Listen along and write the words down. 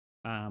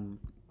Well,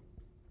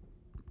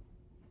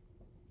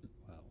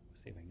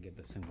 let's see if I can get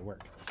this thing to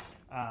work.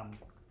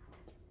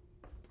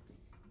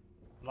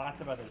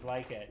 Lots of others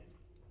like it.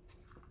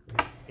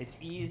 It's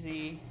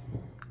easy,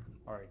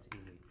 or it's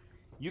easy.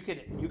 You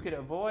could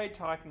avoid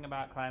talking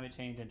about climate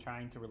change and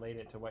trying to relate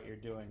it to what you're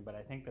doing, but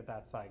I think that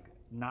that's like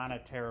not a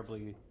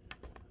terribly,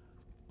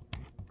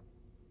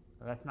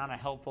 that's not a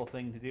helpful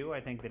thing to do.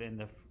 I think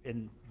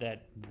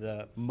that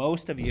the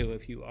most of you,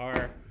 if you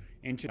are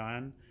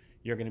interested,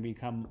 you're going to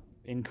become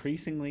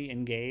increasingly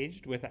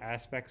engaged with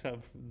aspects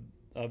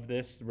of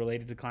this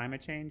related to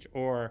climate change,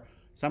 or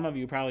some of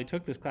you probably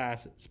took this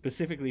class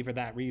specifically for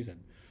that reason.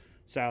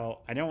 So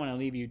I don't want to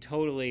leave you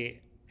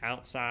totally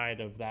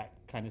outside of that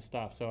kind of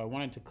stuff. So I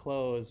wanted to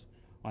close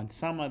on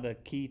some of the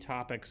key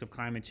topics of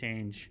climate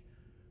change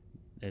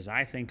as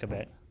I think of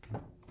it,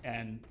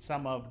 and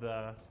some of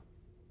the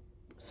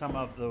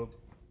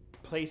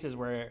places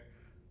where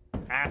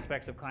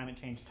aspects of climate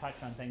change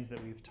touch on things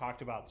that we've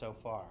talked about so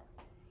far.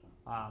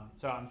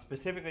 So I'm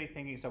specifically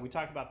thinking, so we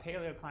talked about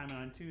paleoclimate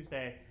on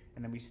Tuesday,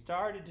 and then we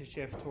started to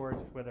shift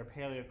towards whether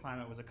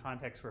paleoclimate was a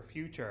context for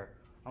future.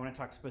 I want to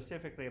talk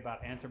specifically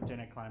about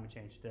anthropogenic climate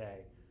change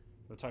today.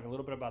 We'll talk a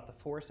little bit about the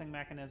forcing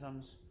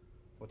mechanisms.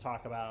 We'll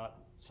talk about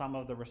some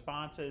of the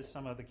responses,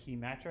 some of the key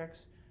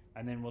metrics,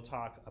 and then we'll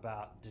talk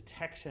about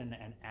detection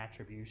and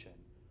attribution,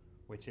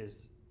 which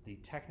is the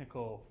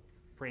technical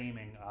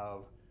framing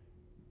of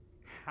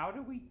how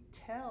do we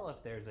tell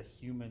if there's a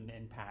human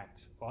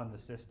impact on the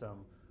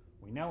system.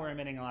 We know we're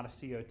emitting a lot of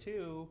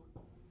CO2,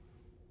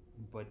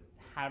 but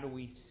how do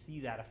we see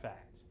that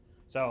effect?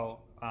 So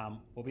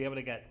we'll be able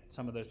to get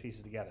some of those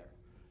pieces together.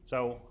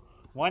 So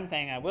one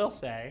thing I will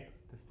say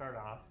to start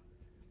off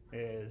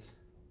is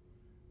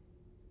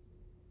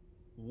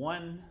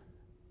one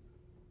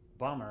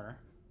bummer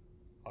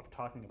of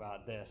talking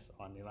about this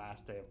on the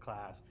last day of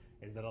class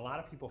is that a lot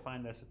of people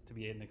find this to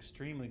be an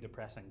extremely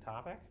depressing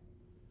topic,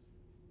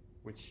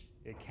 which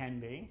it can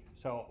be.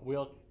 So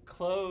we'll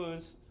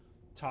close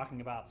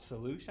talking about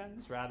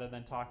solutions rather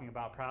than talking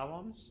about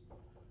problems.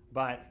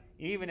 But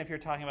even if you're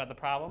talking about the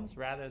problems,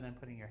 rather than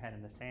putting your head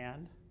in the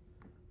sand,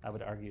 I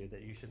would argue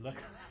that you should look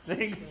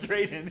things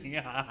straight in the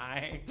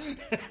eye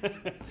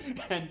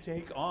and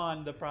take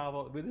on the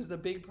problem. This is a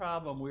big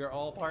problem. We are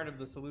all part of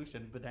the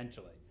solution,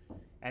 potentially.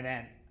 And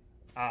then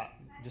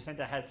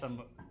Jacinta has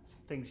some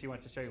things she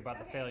wants to show you about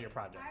the failure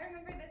project. I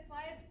remember this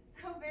slide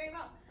so very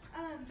well.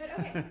 But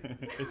okay.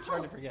 It's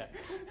hard to forget.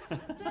 So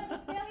the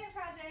failure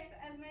project,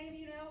 as many of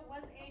you know,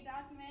 was a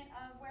document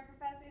of where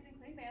professors,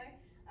 including Baylor,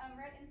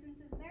 wrote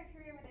instances in their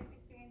career where they've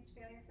experienced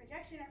failure,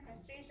 rejection, or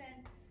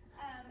frustration.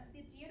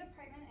 The GEO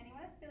department,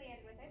 anyone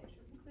affiliated with it, which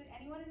would include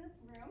anyone in this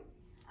room,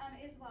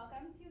 is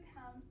welcome to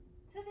come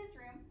to this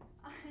room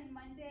on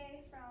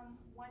Monday from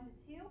 1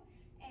 to 2,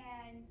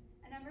 and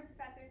a number of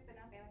professors, but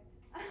not Baylor,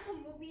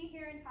 will be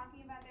here and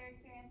talking about their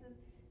experiences.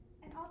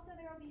 And also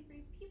there will be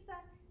free pizza,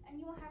 and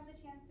you will have the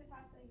chance to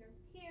talk to your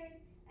peers,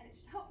 and it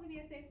should hopefully be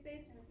a safe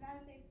space. And if it's not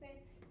a safe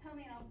space, tell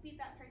me and I'll beat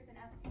that person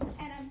up.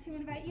 And to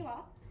invite you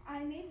all,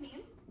 I made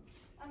memes.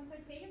 So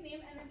take a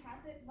meme and then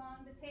pass it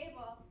along the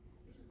table,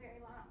 which is very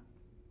long.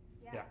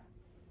 Yeah,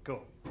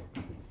 cool.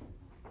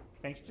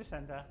 Thanks,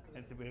 Jacinta.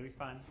 It's really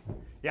fun.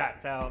 Yeah,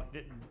 so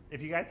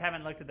if you guys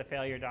haven't looked at the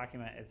failure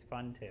document, it's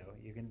fun too.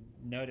 You can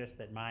notice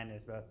that mine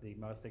is both the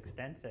most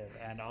extensive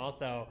and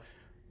also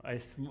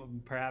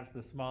perhaps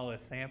the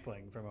smallest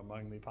sampling from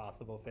among the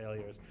possible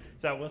failures.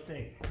 So we'll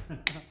see.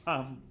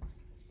 But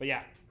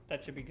yeah,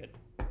 that should be good.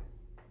 I'm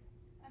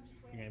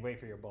just waiting. You're gonna wait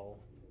for your bowl.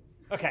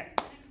 Okay. I'm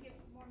just gonna give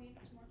more memes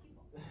to more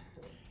people.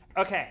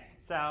 Okay,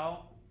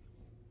 so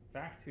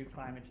back to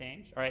climate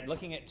change. All right,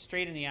 looking it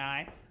straight in the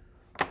eye,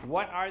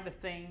 what are the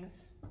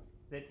things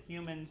that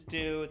humans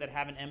do that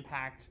have an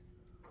impact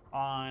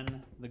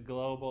on the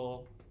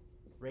global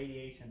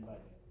radiation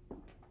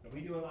budget? So we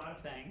do a lot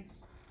of things.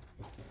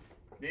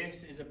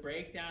 This is a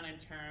breakdown in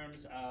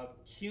terms of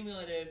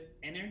cumulative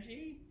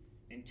energy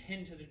in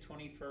 10 to the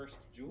 21st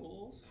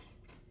joules,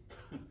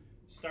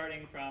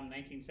 starting from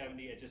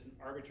 1970 at just an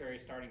arbitrary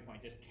starting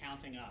point, just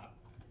counting up.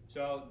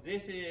 So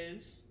this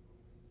is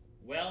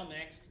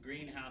well-mixed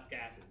greenhouse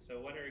gases. So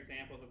what are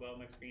examples of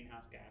well-mixed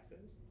greenhouse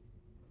gases?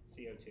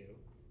 CO2.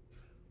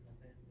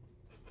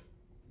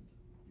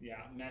 Yeah,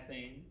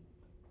 methane.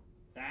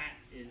 That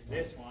is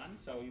this one.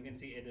 So you can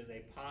see it is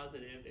a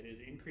positive. It is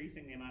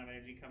increasing the amount of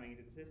energy coming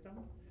into the system.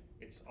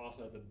 It's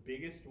also the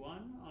biggest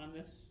one on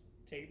this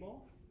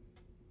table.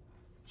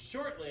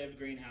 Short-lived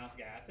greenhouse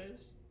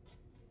gases,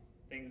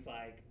 things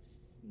like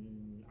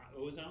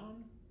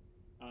ozone,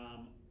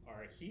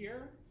 are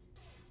here.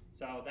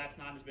 So that's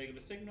not as big of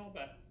a signal,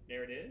 but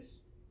there it is.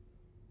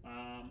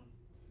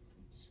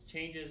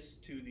 Changes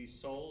to the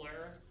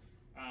solar,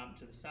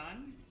 to the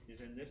sun is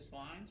in this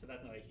line. So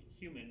that's not a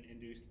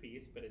human-induced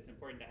piece, but it's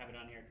important to have it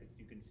on here because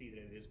you can see that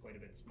it is quite a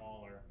bit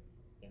smaller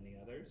than the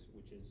others,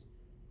 which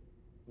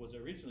was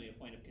originally a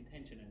point of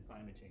contention in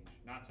climate change.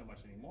 Not so much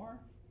anymore.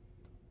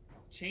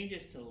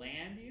 Changes to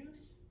land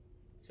use.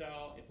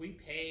 So if we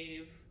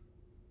pave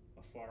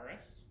a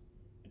forest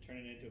and turn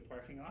it into a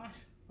parking lot,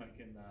 like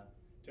in the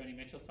Joni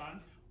Mitchell song,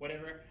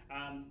 whatever.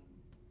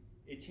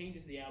 It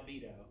changes the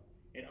albedo.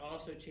 It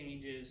also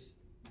changes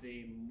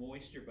the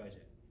moisture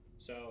budget.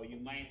 So you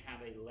might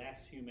have a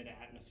less humid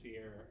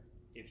atmosphere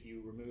if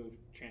you remove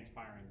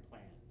transpiring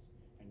plants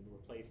and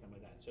replace them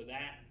with that. So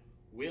that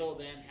will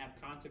then have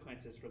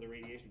consequences for the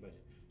radiation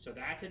budget. So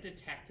that's a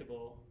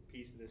detectable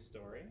piece of this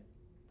story.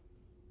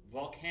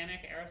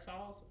 Volcanic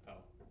aerosols,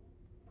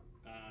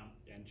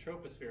 and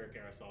tropospheric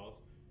aerosols.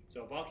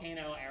 So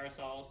volcano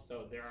aerosols,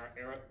 so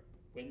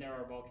when there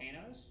are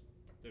volcanoes,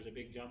 there's a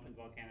big jump in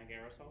volcanic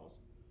aerosols.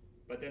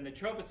 But then the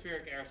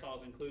tropospheric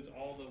aerosols includes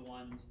all the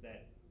ones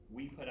that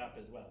we put up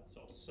as well,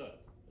 so soot,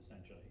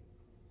 essentially.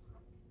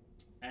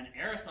 And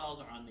aerosols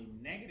are on the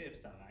negative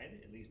side,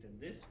 at least in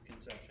this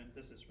conception.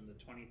 This is from the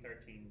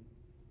 2013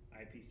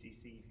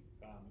 IPCC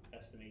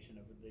estimation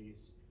of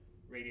these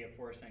radio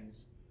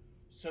forcings.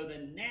 So the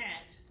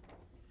net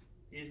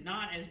is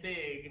not as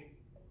big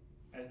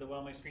as the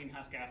well-mixed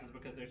greenhouse gases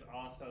because there's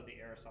also the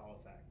aerosol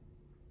effect.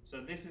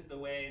 So this is the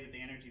way that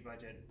the energy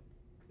budget,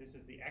 this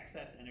is the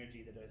excess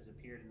energy that has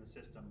appeared in the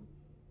system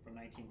from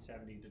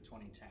 1970 to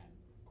 2010,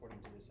 according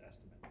to this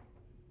estimate.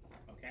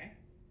 Okay?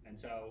 And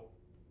so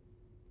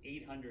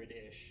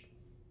 800-ish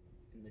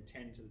in the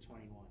 10 to the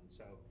 21.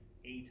 So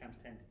 8 times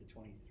 10 to the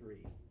 23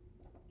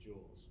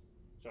 joules.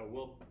 So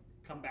we'll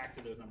come back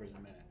to those numbers in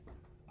a minute.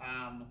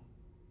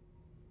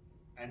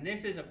 And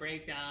this is a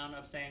breakdown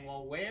of saying,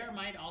 well, where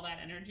might all that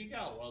energy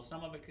go? Well,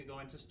 some of it could go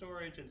into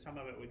storage and some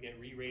of it would get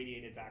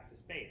re-radiated back to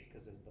space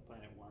because as the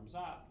planet warms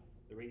up,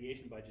 the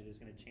radiation budget is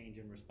going to change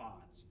in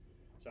response.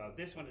 So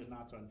this one is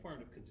not so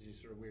informative because it's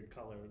just sort of weird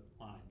color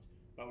lines.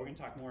 But we're going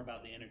to talk more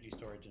about the energy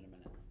storage in a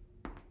minute.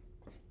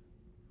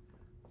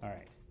 All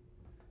right.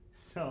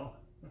 So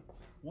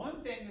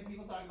one thing that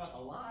people talk about a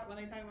lot when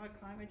they talk about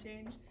climate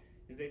change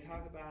is they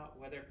talk about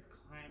whether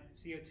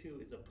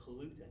CO2 is a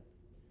pollutant.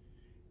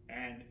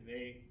 And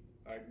they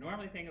are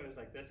normally think of it as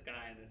like this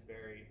guy in this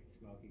very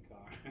smoky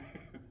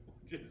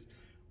car.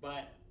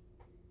 But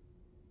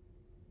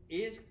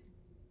is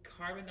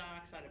carbon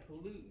dioxide a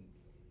pollutant?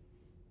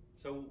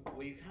 So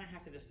you kind of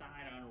have to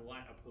decide on what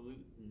a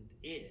pollutant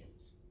is.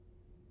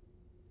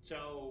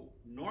 So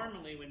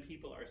normally when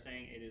people are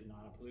saying it is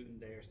not a pollutant,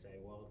 they are saying,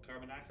 well,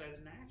 carbon dioxide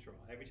is natural.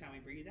 Every time we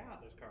breathe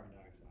out, there's carbon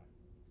dioxide.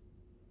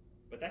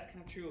 But that's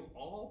kind of true of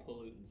all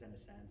pollutants in a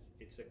sense.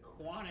 It's a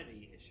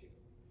quantity issue.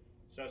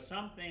 So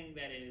something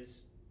that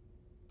is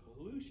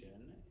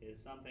pollution is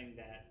something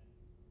that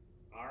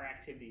our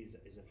activities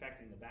is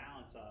affecting the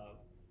balance of,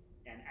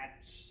 and at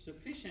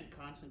sufficient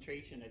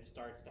concentration it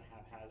starts to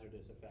have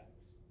hazardous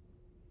effects.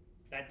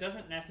 That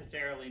doesn't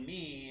necessarily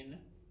mean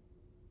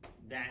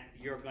that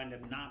you're going to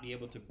not be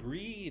able to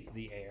breathe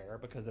the air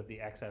because of the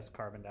excess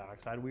carbon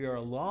dioxide. We are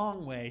a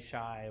long way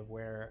shy of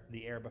where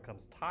the air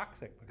becomes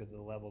toxic because of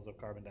the levels of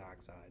carbon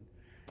dioxide.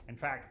 In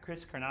fact,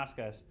 Chris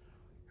Karnauskas,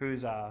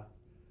 who's an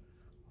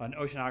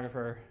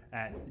oceanographer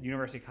at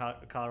University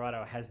of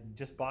Colorado, has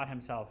just bought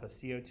himself a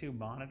CO2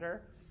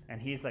 monitor,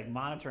 and he's like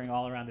monitoring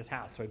all around his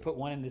house. So he put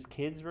one in his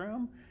kid's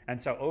room,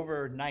 and so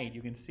overnight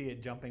you can see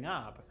it jumping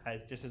up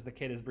just as the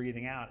kid is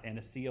breathing out in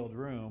a sealed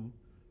room,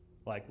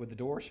 like with the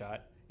door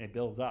shut, and it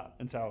builds up.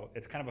 And so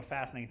it's kind of a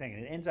fascinating thing.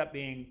 And it ends up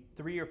being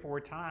 3 or 4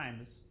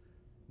 times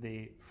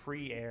the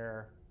free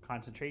air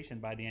concentration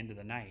by the end of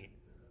the night.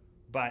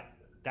 But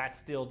that's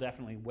still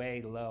definitely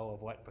way low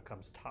of what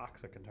becomes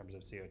toxic in terms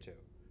of CO2.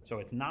 So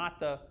it's not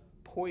the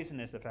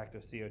poisonous effect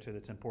of CO2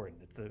 that's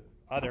important. It's the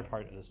other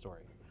part of the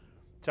story.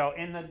 So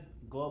in the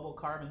global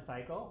carbon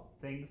cycle,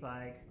 things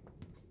like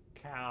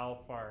cow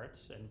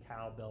farts and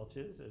cow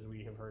belches, as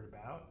we have heard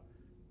about,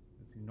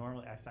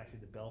 that's actually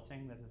the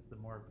belching that is the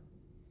more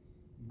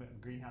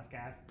greenhouse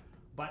gas,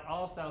 but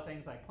also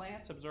things like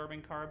plants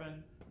absorbing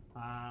carbon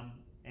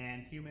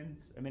and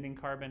humans emitting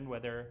carbon,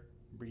 whether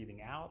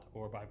breathing out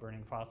or by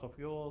burning fossil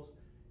fuels.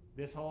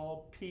 This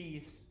whole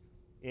piece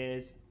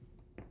is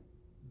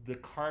the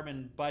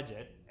carbon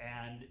budget,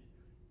 and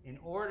in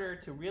order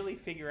to really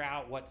figure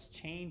out what's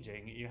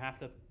changing, you have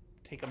to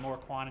take a more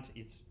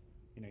quantity.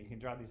 You can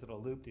draw these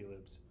little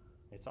loop-de-loops.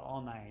 It's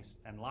all nice,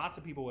 and lots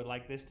of people would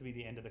like this to be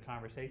the end of the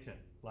conversation.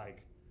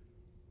 Like,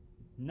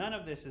 none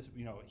of this is,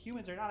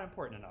 humans are not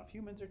important enough.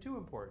 Humans are too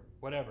important,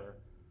 whatever.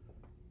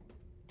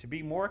 To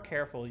be more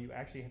careful, you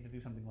actually have to do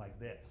something like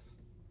this.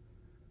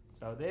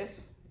 So this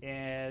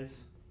is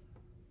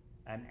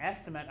an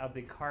estimate of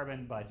the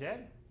carbon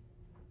budget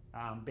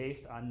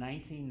based on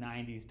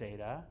 1990s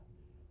data.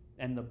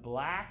 And the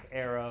black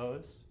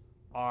arrows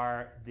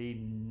are the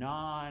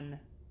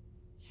non-human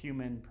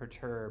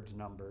perturbed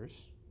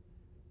numbers.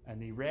 And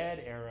the red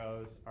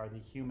arrows are the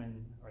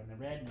human, or the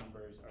red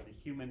numbers are the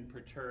human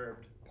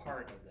perturbed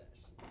part of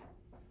this.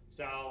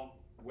 So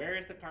where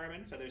is the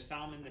carbon? So there's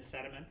some in the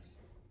sediments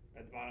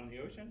at the bottom of the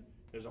ocean.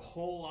 There's a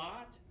whole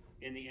lot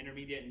in the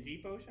intermediate and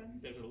deep ocean.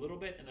 There's a little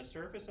bit in the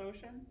surface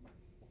ocean.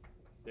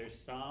 There's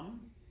some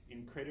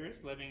in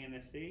critters living in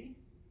the sea.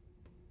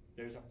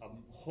 There's a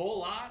whole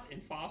lot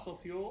in fossil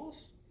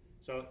fuels.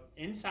 So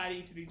inside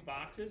each of these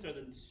boxes are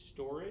the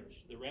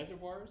storage, the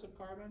reservoirs of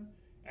carbon,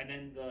 and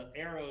then the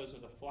arrows are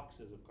the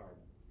fluxes of carbon.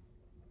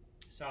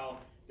 So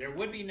there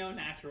would be no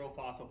natural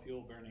fossil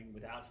fuel burning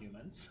without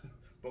humans,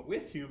 but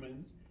with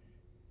humans,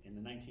 in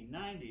the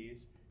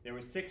 1990s, there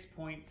was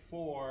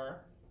 6.4,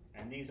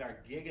 and these are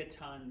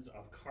gigatons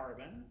of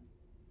carbon,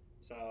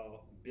 so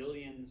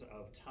billions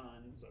of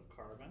tons of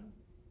carbon,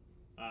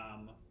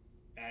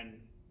 and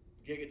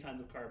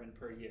gigatons of carbon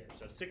per year.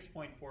 So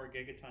 6.4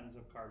 gigatons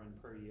of carbon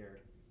per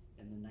year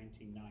in the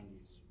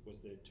 1990s was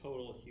the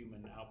total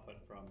human output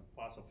from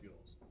fossil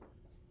fuels,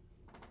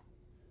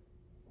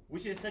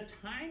 which is a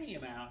tiny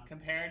amount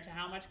compared to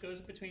how much goes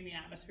between the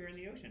atmosphere and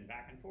the ocean,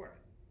 back and forth.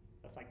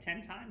 That's like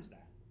 10 times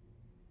that.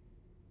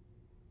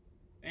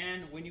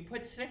 And when you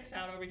put 6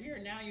 out over here,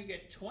 now you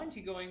get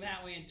 20 going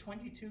that way and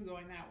 22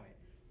 going that way.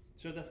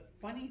 So the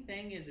funny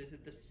thing is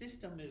that the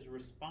system is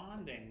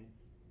responding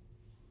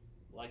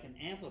like an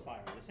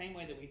amplifier, the same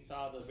way that we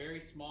saw the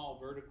very small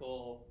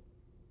vertical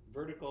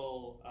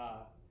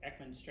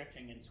Ekman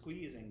stretching and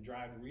squeezing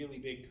drive really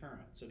big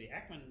currents. So the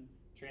Ekman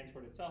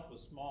transport itself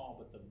was small,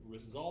 but the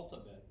result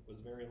of it was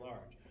very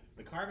large.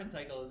 The carbon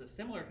cycle is a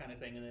similar kind of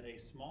thing in that a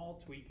small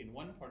tweak in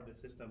one part of the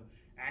system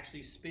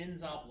actually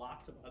spins up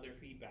lots of other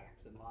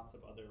feedbacks and lots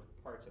of other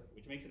parts of it,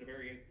 which makes it a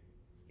very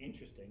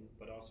interesting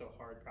but also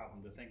hard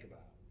problem to think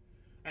about.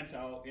 And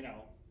so, you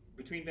know,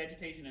 between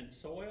vegetation and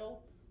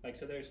soil, like,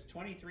 so there's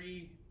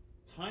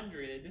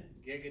 2,300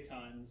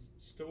 gigatons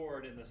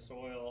stored in the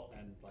soil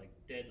and like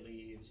dead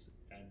leaves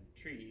and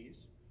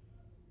trees.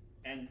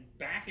 And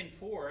back and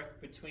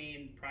forth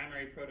between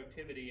primary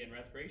productivity and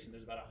respiration,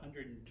 there's about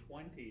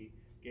 120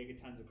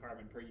 gigatons of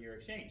carbon per year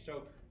exchange.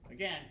 So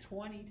again,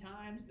 20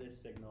 times this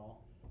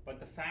signal, but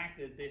the fact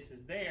that this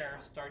is there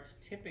starts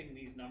tipping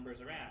these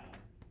numbers around.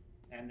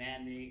 And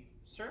then the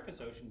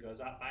surface ocean goes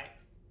up by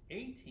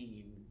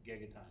 18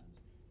 gigatons.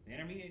 The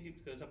intermediate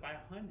deep goes up by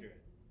 100.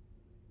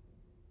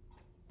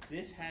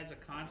 This has a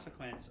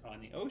consequence on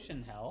the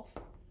ocean health,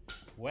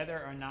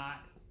 whether or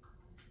not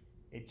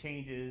it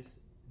changes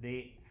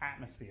the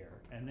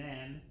atmosphere. And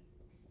then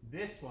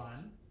this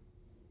one,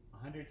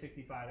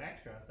 165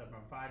 extra, so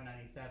from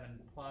 597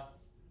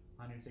 plus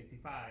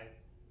 165,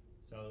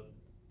 so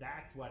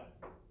that's what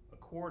a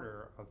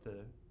quarter of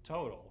the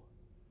total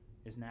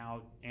is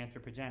now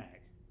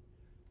anthropogenic.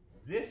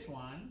 This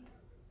one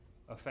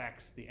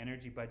affects the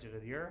energy budget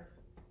of the Earth.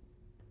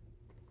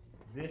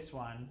 This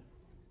one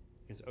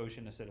is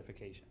ocean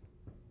acidification.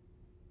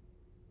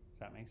 Does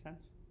that make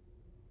sense?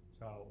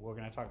 So we're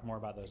going to talk more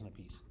about those in a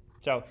piece.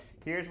 So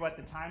here's what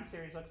the time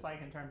series looks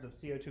like in terms of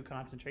CO2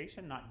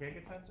 concentration, not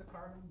gigatons of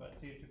carbon, but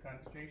CO2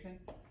 concentration.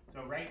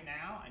 So right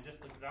now, I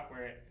just looked it up,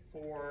 we're at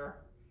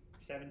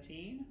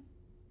 417.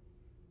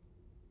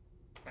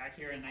 Back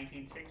here in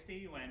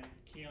 1960, when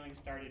Keeling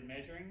started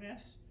measuring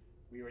this,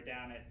 we were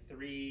down at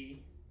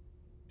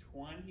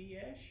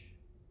 320-ish.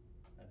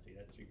 Let's see,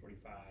 that's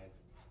 345.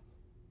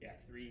 Yeah,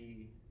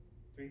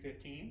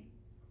 315.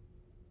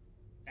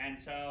 And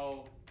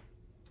so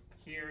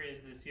here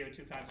is the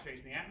CO2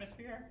 concentration in the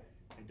atmosphere.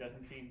 It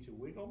doesn't seem to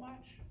wiggle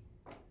much.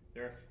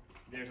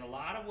 There's a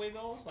lot of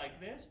wiggles like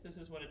this. This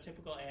is what a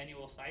typical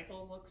annual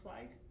cycle looks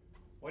like.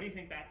 What do you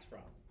think that's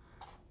from?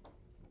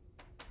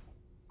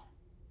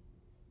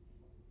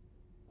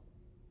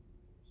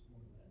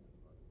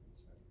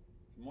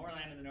 It's more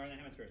land in the northern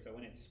hemisphere. So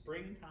when it's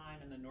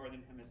springtime in the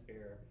northern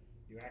hemisphere,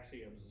 you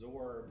actually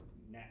absorb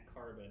net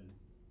carbon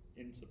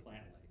into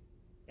plant life.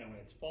 And when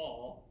it's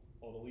fall,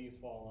 all the leaves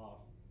fall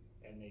off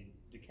and they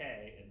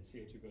decay and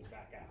CO2 goes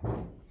back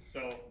out.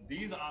 So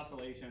these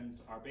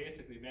oscillations are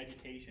basically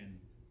vegetation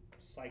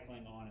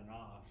cycling on and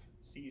off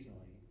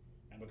seasonally.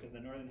 And because the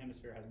northern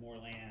hemisphere has more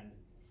land,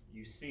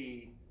 you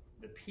see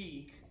the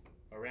peak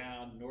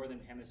around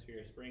northern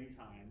hemisphere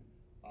springtime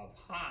of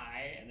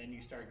high, and then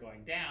you start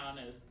going down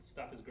as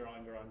stuff is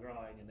growing,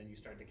 and then you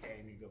start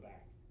decaying and you go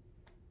back.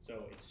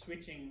 So it's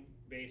switching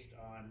based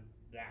on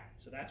that.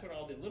 So that's what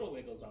all the little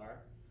wiggles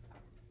are.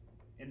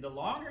 In the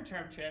longer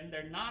term trend,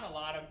 there are not a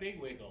lot of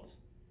big wiggles.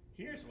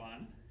 Here's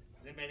one.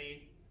 Does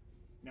anybody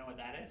know what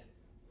that is?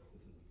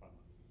 This is a fun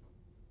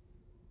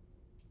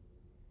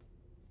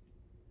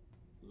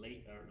one.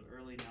 Late or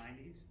early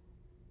 90s.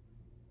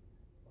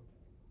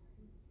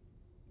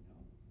 No.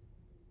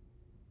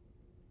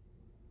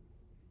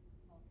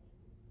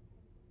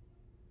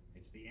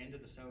 It's the end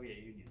of the Soviet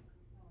Union.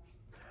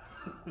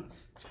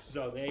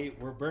 So they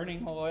were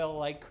burning oil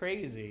like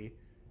crazy,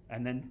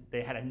 and then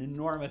they had an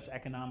enormous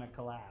economic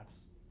collapse,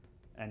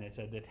 and it's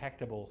a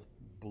detectable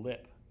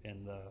blip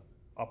in the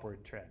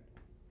upward trend.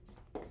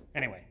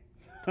 Anyway,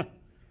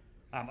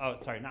 oh,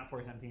 sorry, not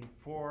 417,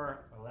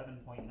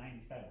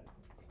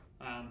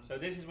 411.97. So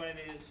this is what it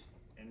is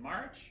in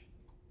March,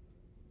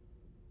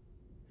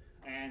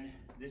 and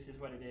this is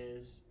what it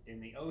is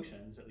in the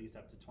oceans, at least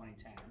up to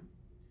 2010.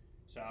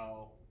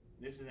 So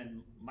this is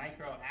in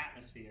micro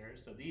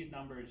atmospheres, so these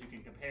numbers you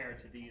can compare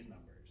to these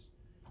numbers.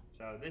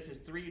 So this is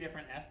 3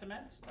 different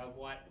estimates of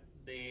what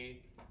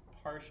the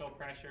partial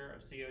pressure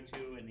of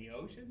CO2 in the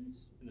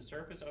oceans, in the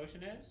surface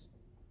ocean is.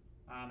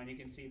 And you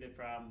can see that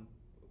from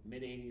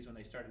mid-80s when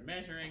they started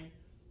measuring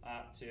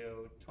up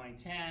to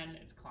 2010,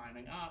 it's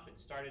climbing up. It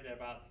started at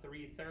about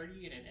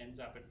 330 and it ends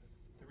up at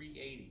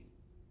 380.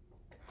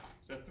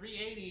 So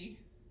 380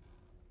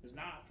 is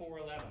not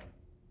 411.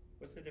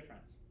 What's the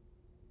difference?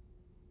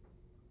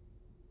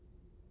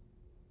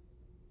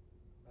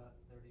 About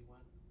 31.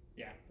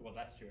 Yeah, well,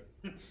 that's true.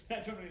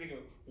 That's what we think of.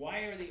 Why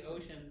are the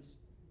oceans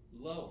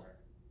lower?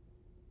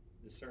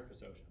 The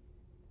surface ocean.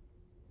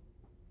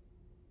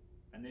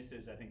 And this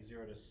is, I think,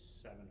 0 to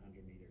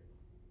 700 meter,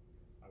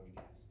 I would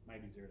guess.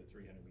 Might be 0 to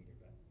 300 meter,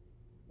 but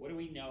what do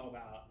we know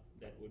about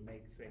that would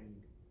make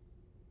things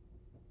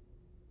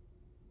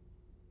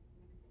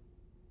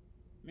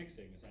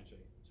mixing,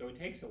 essentially? So it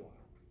takes a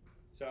while.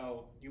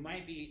 So you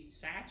might be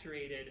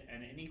saturated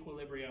and in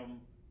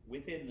equilibrium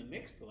within the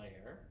mixed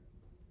layer,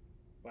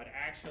 but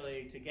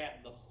actually to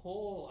get the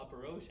whole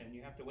upper ocean,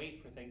 you have to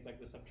wait for things like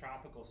the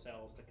subtropical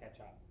cells to catch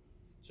up.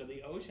 So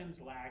the oceans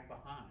lag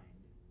behind.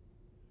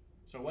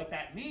 So what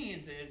that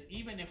means is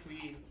even if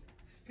we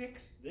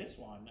fixed this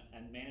one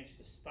and managed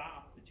to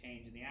stop the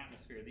change in the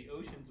atmosphere, the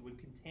oceans would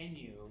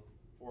continue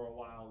for a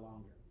while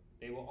longer.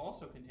 They will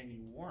also continue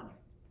warming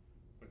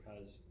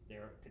because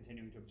they're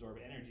continuing to absorb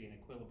energy and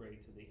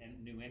equilibrate to the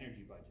new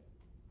energy budget.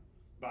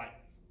 But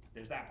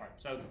there's that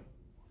part. So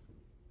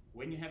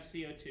when you have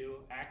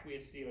CO2,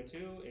 aqueous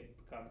CO2, it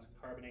becomes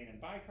carbonate and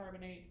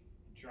bicarbonate,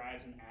 it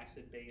drives an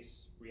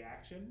acid-base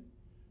reaction,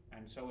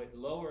 and so it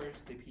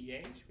lowers the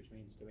pH, which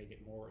means to make it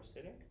more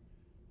acidic.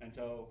 And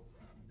so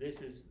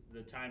this is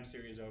the time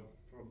series of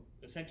from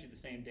essentially the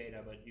same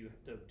data, but you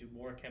have to do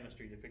more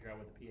chemistry to figure out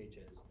what the pH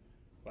is.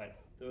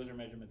 But those are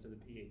measurements of the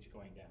pH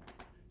going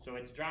down. So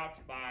it's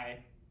dropped by,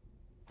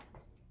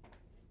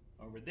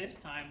 over this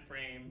time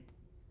frame,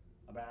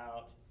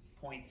 about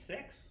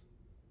 0.6.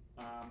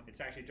 It's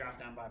actually dropped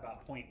down by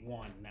about 0.1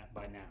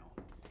 by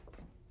now.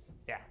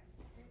 Yeah.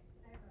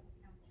 I have a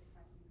chemistry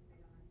question, so you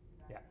don't have to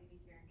do that. Yeah.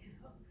 Maybe Karen can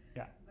help.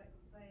 Yeah. But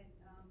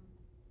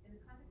in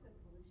the context of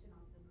pollution,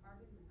 also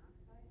carbon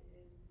monoxide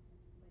is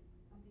like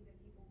something that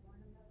people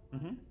warn about a lot.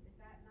 Mm-hmm. Is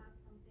that not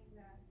something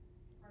that's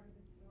part of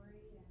the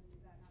story, and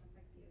does that not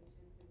affect the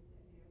oceans or the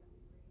air that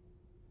we breathe?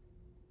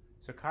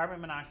 So carbon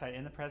monoxide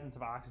in the presence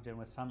of oxygen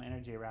with some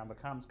energy around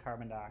becomes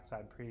carbon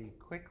dioxide pretty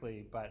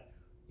quickly, but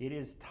it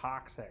is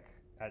toxic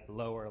at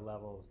lower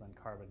levels than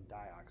carbon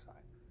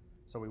dioxide.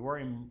 So we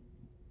worry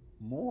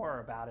more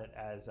about it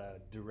as a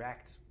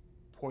direct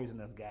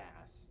poisonous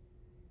gas.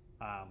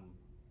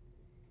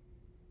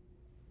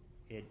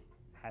 It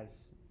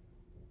has,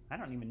 I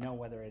don't even know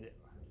whether it,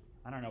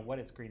 I don't know what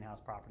its greenhouse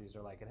properties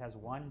are like. It has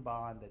one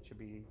bond that should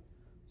be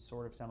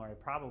sort of similar.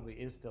 It probably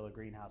is still a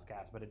greenhouse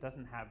gas, but it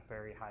doesn't have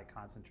very high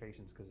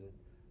concentrations because it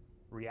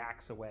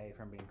reacts away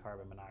from being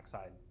carbon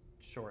monoxide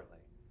shortly.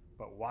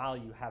 But while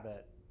you have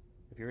it,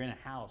 if you're in a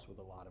house with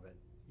a lot of it,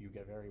 you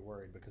get very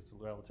worried because the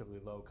relatively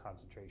low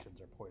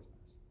concentrations are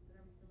poisonous. But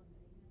are we still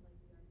emitting it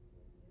like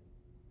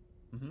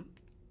we are CO2? Mm-hmm.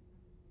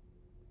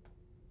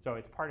 So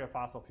it's part of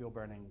fossil fuel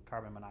burning,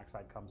 carbon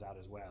monoxide comes out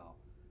as well,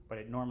 but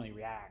it normally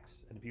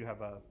reacts, and if you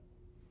have a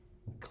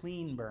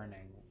clean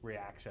burning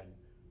reaction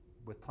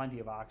with plenty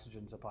of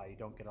oxygen supply, you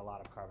don't get a lot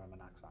of carbon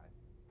monoxide.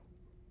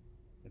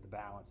 The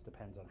balance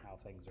depends on how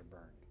things are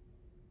burned.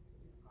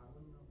 Is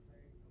carbon monoxide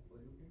a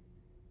pollutant?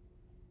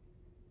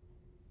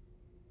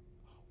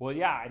 Well,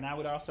 yeah, and I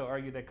would also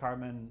argue that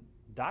carbon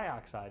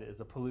dioxide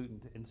is a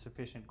pollutant in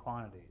sufficient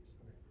quantities.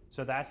 Okay.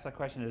 So that's the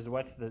question: is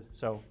what is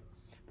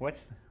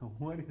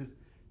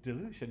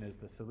dilution is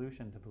the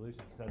solution to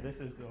pollution. So this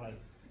is what.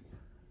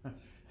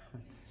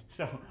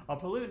 So a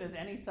pollutant is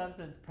any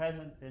substance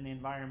present in the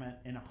environment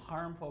in a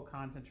harmful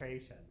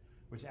concentration,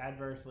 which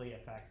adversely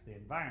affects the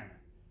environment.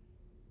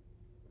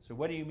 So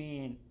what do you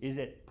mean? Is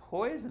it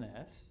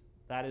poisonous?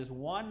 That is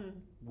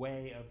one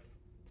way of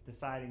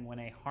deciding when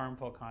a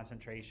harmful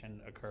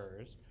concentration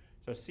occurs.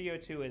 So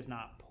CO2 is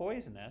not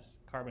poisonous.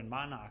 Carbon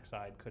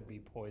monoxide could be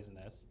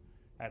poisonous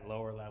at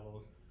lower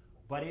levels,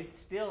 but it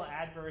still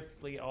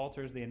adversely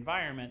alters the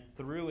environment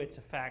through its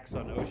effects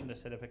on ocean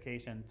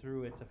acidification,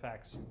 through its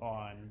effects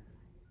on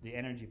the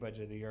energy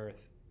budget of the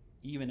Earth,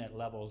 even at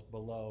levels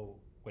below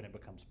when it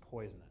becomes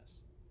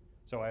poisonous.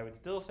 So I would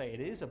still say it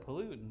is a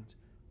pollutant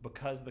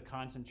because the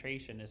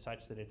concentration is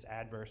such that it's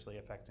adversely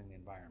affecting the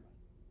environment.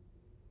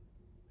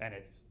 And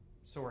it's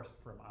sourced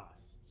from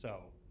us.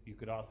 So you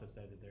could also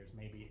say that there's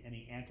maybe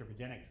any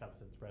anthropogenic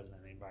substance present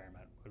in the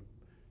environment.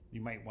 You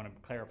might want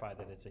to clarify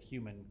that it's a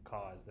human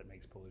cause that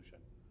makes pollution.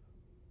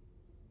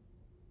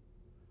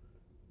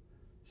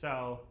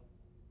 So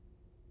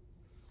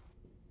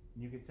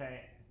you could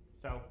say,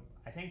 so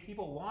I think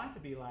people want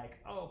to be like,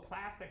 oh,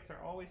 plastics are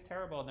always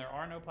terrible and there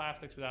are no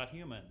plastics without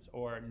humans,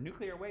 or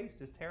nuclear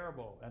waste is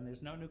terrible and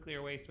there's no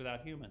nuclear waste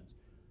without humans.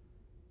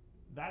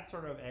 That's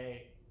sort of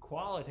a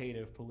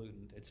qualitative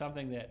pollutant. It's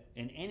something that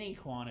in any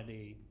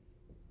quantity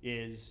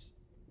is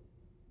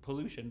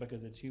pollution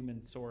because it's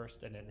human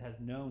sourced and it has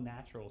no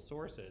natural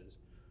sources.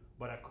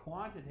 But a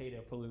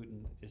quantitative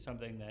pollutant is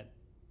something that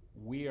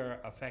we are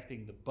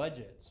affecting the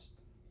budgets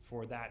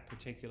for that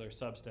particular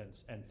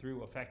substance, and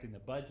through affecting the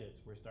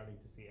budgets, we're starting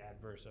to see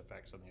adverse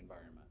effects on the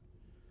environment.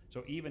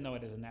 So even though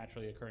it is a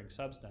naturally occurring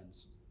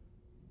substance,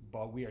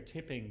 but we are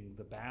tipping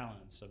the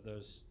balance of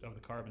the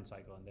carbon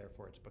cycle, and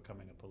therefore it's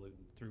becoming a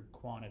pollutant through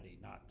quantity,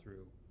 not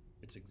through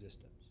its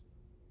existence.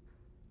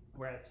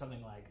 Whereas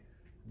something like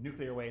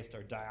nuclear waste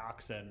or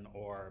dioxin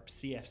or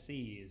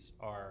CFCs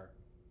are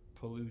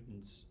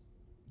pollutants.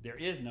 There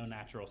is no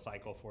natural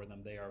cycle for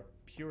them. They are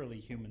purely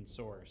human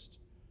sourced.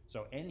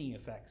 So any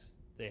effects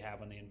they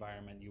have on the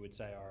environment, you would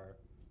say, are,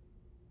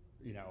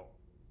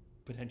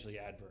 potentially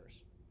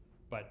adverse.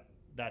 But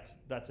that's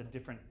a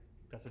different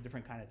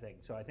kind of thing.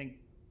 So I think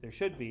there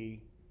should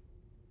be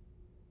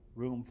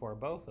room for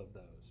both of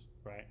those,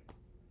 right?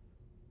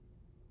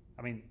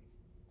 I mean,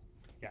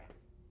 yeah.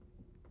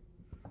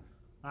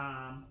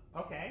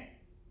 Okay.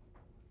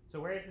 So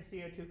where does the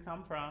CO2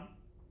 come from?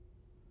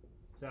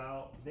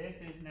 So this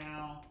is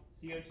now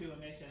CO2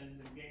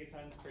 emissions in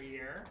gigatons per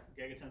year,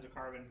 gigatons of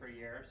carbon per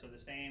year. So the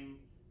same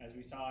as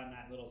we saw in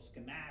that little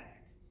schematic.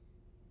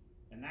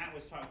 And that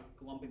was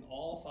lumping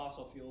all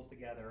fossil fuels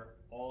together,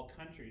 all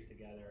countries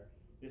together.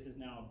 This is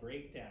now a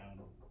breakdown.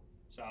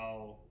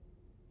 So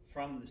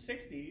from the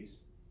 60s,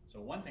 so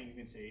one thing you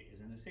can see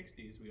is in the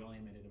 60s, we only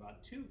emitted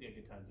about 2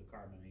 gigatons of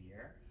carbon a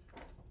year.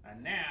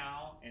 And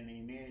now in the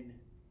mid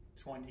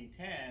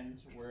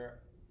 2010s, we're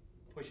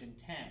pushing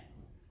 10.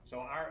 So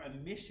our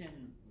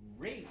emission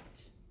rate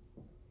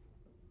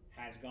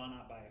has gone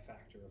up by a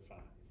factor of 5.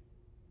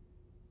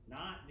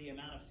 Not the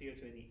amount of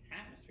CO2 in the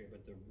atmosphere,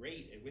 but the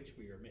rate at which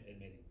we are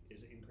emitting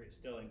is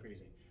still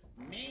increasing.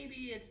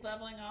 Maybe it's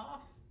leveling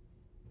off,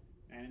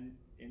 and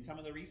in some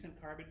of the recent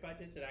carbon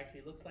budgets, it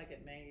actually looks like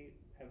it may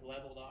have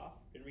leveled off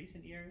in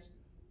recent years,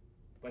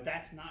 but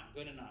that's not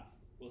good enough.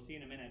 We'll see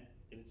in a minute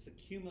that it's the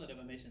cumulative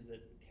emissions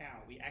that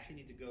count. We actually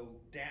need to go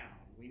down.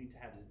 We need to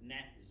have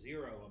net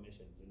zero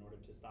emissions in order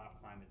to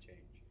stop climate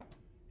change.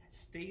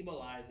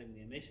 Stabilizing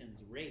the emissions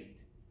rate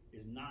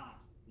is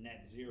not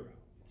net zero.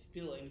 It's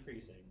still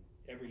increasing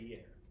every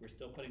year. We're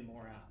still putting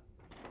more out.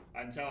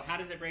 And so how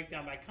does it break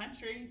down by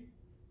country?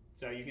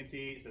 So you can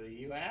see, so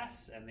the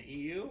US and the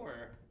EU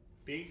were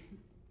big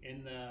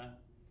in the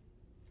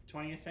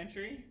 20th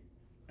century,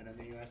 and then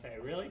the USA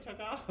really took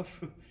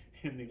off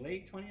in the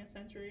late 20th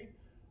century.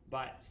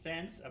 But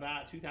since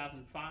about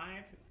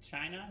 2005,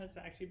 China has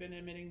actually been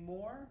emitting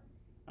more,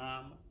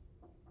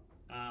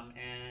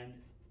 and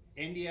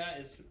India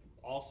is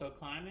also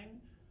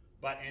climbing.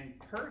 But in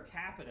per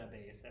capita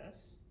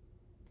basis,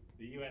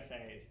 the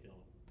USA is still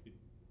a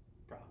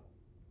problem.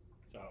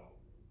 So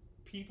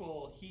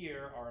people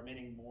here are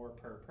emitting more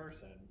per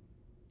person,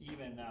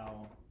 even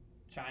though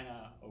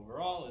China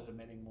overall is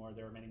emitting more.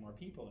 There are many more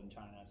people in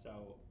China,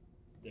 so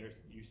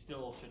you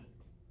still should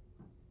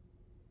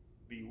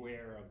be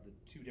aware of the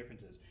two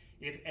differences.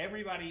 If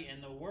everybody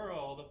in the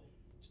world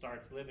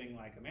starts living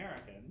like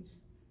Americans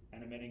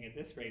and emitting at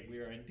this rate, we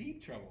are in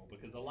deep trouble,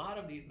 because a lot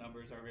of these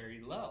numbers are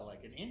very low.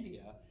 Like in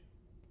India,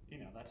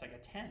 that's like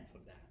 1/10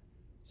 of that.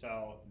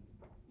 So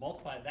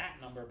multiply that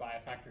number by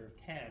a factor of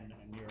 10,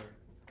 and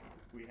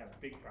we have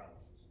big problems.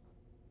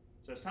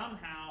 So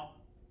somehow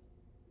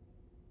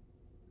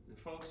the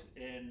folks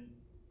in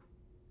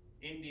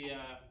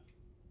India,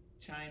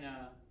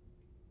 China,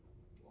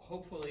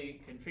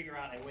 hopefully can figure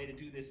out a way to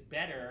do this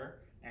better,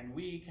 and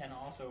we can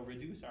also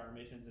reduce our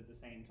emissions at the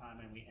same time,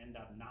 and we end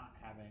up not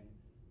having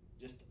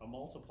just a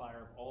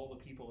multiplier of all the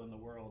people in the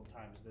world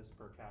times this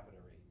per capita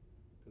rate,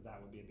 because that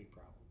would be a big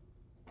problem.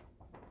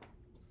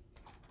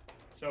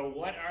 So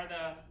what are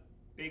the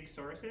big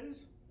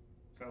sources?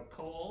 So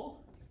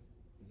coal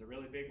is a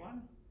really big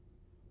one.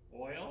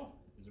 Oil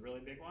is a really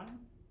big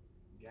one.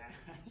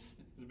 Gas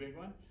is a big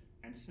one.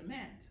 And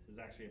cement is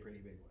actually a pretty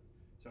big one.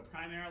 So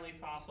primarily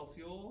fossil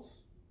fuels,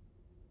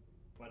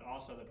 but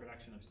also the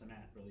production of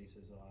cement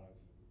releases a lot of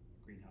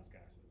greenhouse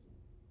gases.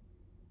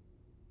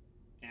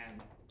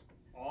 And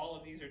all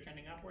of these are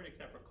trending upward,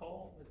 except for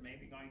coal is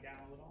maybe going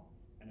down a little.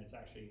 And it's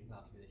actually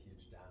not to be a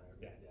huge downer, but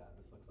yeah,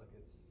 this looks like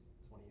it's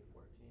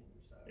 2014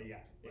 or so.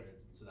 Yeah.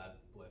 So that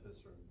blip is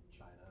from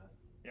China.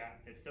 Yeah,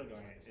 it's still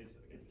going.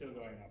 It's still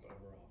going up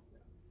overall.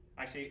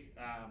 Yeah. Actually,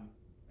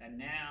 and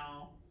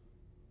now,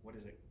 what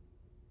is it?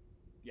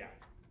 Yeah,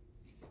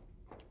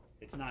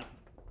 it's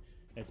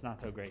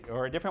not so great.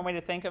 Or a different way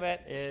to think of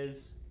it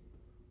is,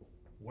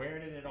 where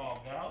did it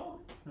all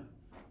go?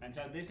 And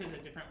so this is a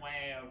different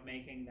way of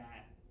making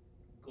that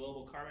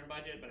global carbon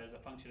budget, but as a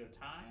function of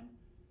time.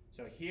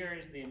 So here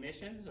is the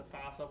emissions of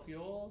fossil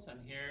fuels, and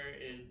here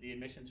is the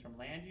emissions from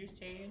land use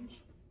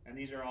change, and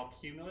these are all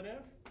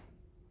cumulative.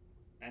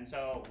 And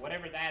so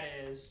whatever that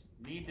is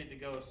needed to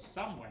go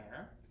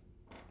somewhere,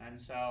 and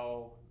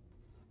so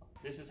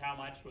this is how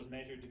much was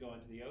measured to go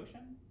into the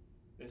ocean.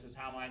 This is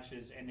how much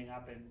is ending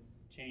up in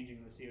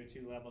changing the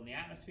CO2 level in the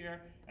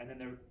atmosphere, and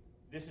then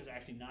this is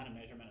actually not a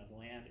measurement of the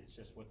land, it's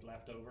just what's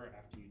left over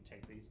after you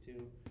take these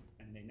two,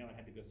 and they know it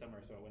had to go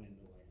somewhere, so it went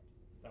into the land.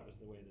 That was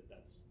the way that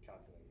that's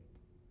calculated.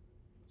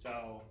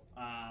 So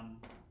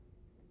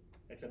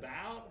it's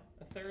about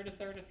a third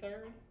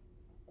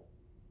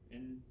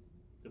in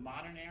the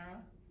modern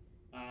era.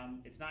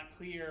 It's not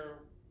clear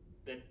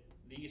that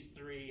these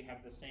three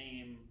have the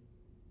same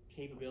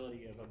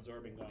capability of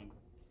absorbing going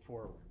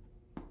forward,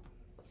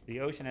 the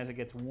ocean, as it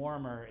gets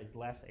warmer, is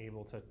less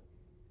able to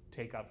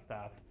take up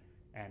stuff,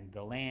 and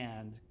the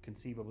land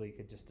conceivably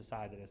could just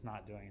decide that it's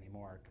not doing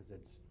anymore because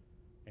it's,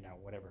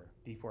 whatever,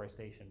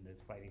 deforestation is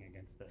fighting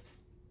against this.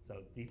 So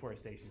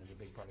deforestation is a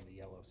big part of the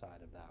yellow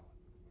side of that one.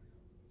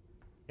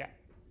 Yeah.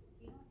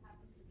 Do you know what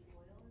happened to the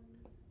oil in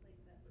like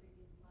that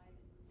previous slide?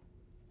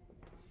 At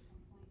some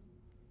point,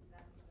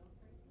 that oil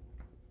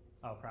prices?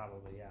 Oh,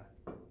 probably, yeah.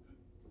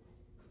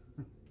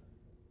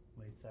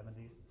 Late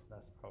 70s,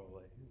 that's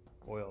probably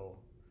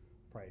oil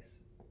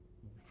price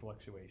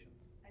fluctuations.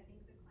 I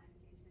think the climate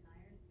change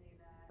deniers say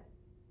that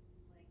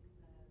like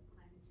the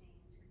climate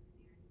change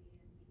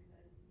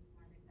conspiracy is because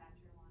Margaret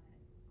Thatcher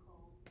wanted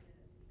coal to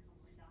become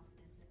more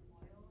dominant than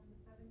oil in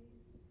the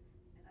 70s,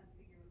 and that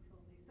figure would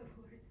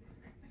totally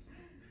support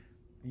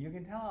it. You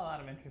can tell a lot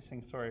of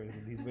interesting stories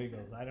with these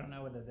wiggles. I don't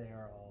know whether they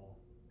are all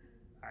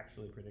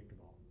actually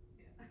predictable.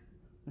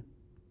 Yeah.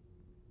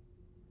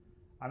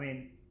 I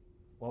mean,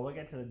 well, we'll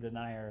get to the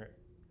denier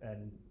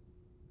and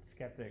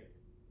skeptic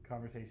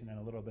conversation in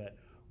a little bit.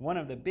 One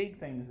of the big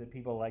things that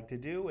people like to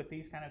do with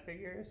these kind of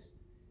figures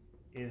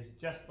is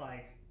just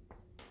like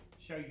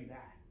show you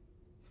that.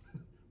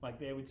 Like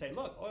they would say,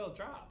 look, oil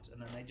dropped,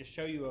 and then they just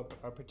show you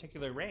a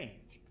particular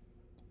range.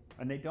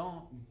 And they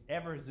don't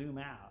ever zoom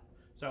out.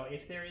 So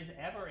if there is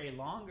ever a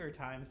longer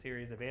time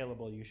series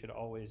available, you should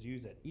always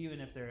use it, even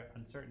if their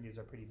uncertainties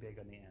are pretty big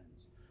on the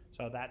ends.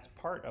 So that's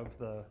part of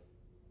the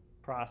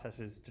process,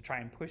 is to try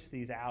and push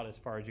these out as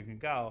far as you can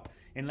go.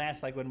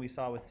 Unless, like when we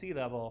saw with sea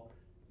level,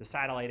 the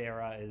satellite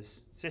era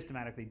is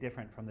systematically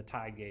different from the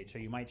tide gauge. So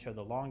you might show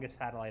the longest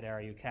satellite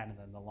era you can, and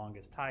then the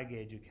longest tide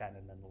gauge you can,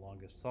 and then the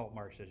longest salt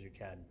marshes you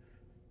can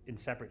in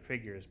separate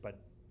figures, but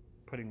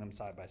putting them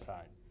side by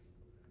side.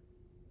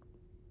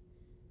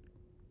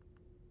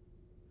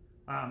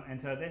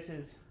 And so this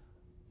is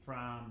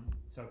from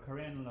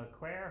Corinne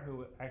Leclerc,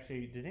 who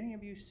actually, did any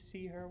of you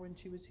see her when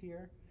she was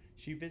here?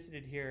 She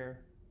visited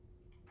here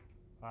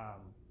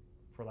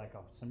for like a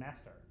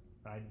semester,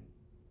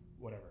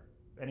 whatever.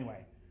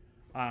 Anyway,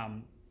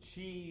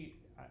 she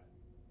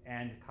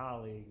and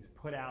colleagues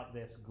put out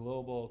this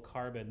global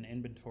carbon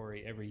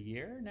inventory every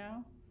year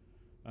now.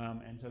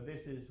 And so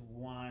this is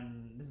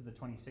the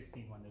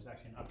 2016 one. There's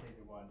actually an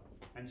updated one.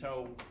 And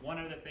so one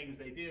of the things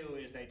they do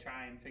is they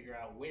try and figure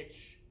out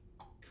which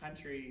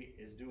country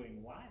is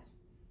doing what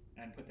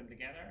and put them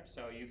together.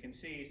 So you can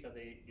see, so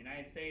the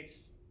United States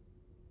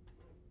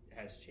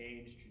has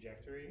changed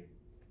trajectory,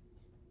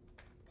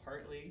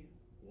 partly,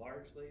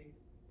 largely,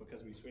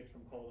 because we switched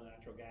from coal to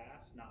natural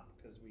gas, not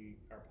because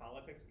our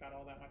politics got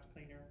all that much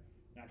cleaner.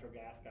 Natural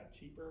gas got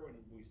cheaper when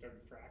we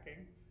started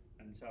fracking.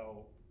 And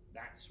so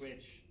that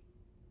switch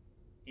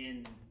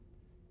in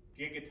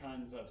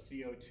gigatons of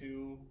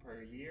CO2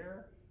 per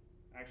year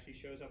actually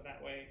shows up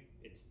that way.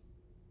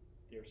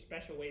 There are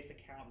special ways to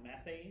count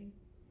methane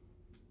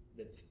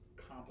that's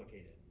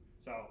complicated.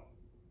 So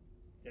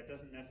that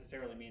doesn't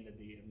necessarily mean that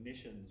the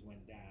emissions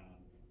went down.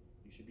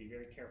 You should be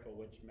very careful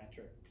which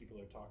metric people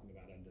are talking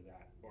about under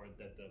that, or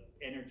that the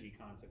energy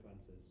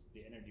consequences,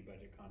 the energy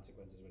budget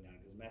consequences went down,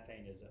 because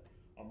methane is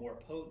a more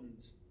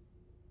potent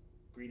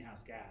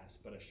greenhouse gas,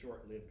 but a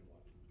short-lived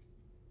one.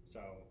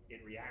 So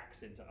it reacts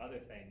into other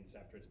things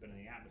after it's been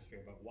in the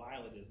atmosphere, but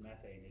while it is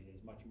methane, it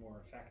is much more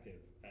effective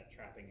at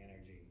trapping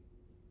energy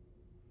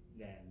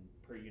than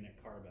per unit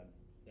carbon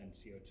than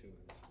CO2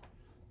 is.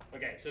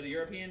 Okay, so the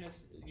European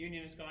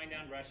Union is going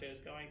down, Russia is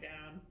going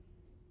down,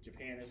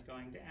 Japan is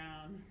going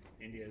down,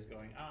 India is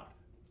going up,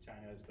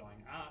 China is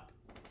going up,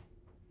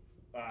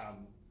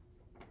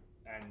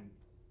 and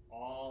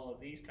all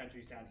of these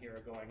countries down here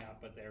are going up,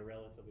 but they're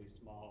relatively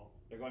small.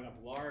 They're going up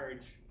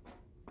large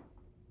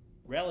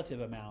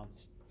relative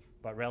amounts,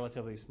 but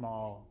relatively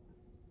small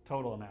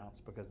total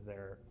amounts because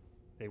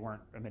they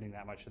weren't emitting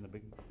that much in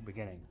the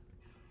beginning.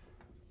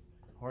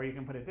 Or you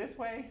can put it this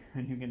way,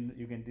 and you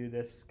can do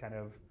this kind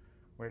of,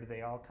 where do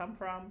they all come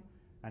from?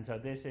 And so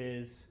this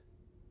is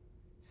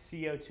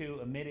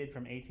CO2 emitted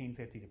from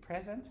 1850 to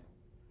present.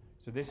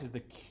 So this is the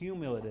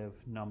cumulative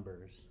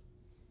numbers.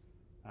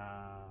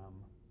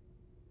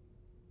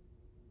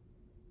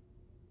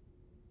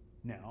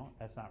 No,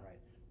 that's not right.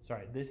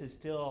 Sorry, this is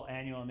still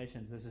annual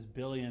emissions. This is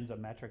billions of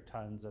metric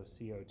tons of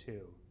CO2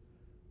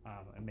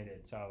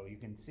 emitted. So you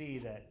can see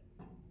that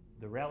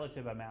the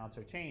relative amounts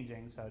are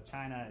changing. So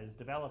China is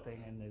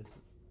developing and is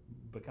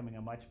becoming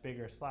a much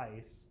bigger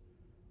slice,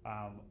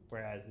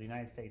 whereas the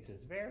United States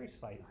is very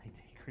slightly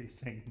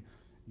decreasing.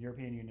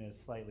 European Union is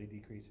slightly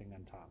decreasing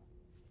on top.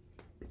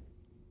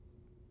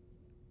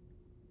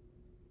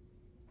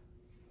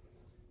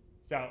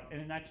 So in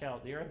a nutshell,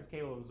 the Earth is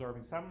capable of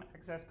absorbing some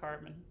excess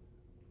carbon,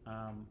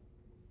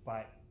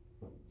 but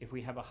if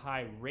we have a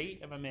high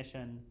rate of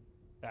emission,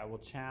 that will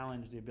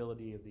challenge the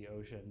ability of the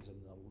oceans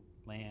and the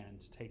land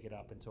to take it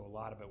up, and so a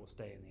lot of it will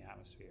stay in the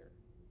atmosphere.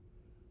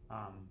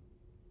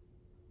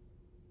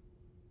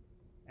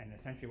 And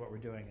essentially what we're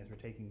doing is we're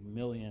taking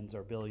millions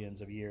or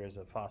billions of years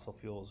of fossil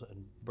fuels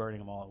and burning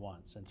them all at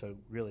once, and so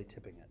really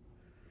tipping it.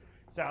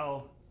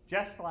 So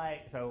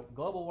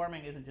global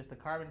warming isn't just a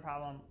carbon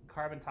problem.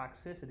 carbon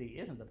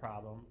toxicity isn't the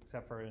problem,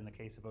 except for in the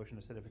case of ocean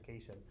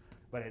acidification,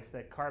 but it's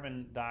that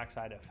carbon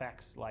dioxide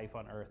affects life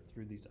on Earth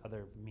through these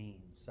other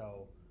means.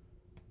 So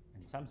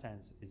in some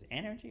sense, is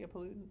energy a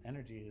pollutant?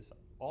 Energy is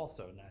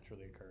also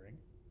naturally occurring,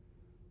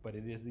 but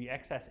it is the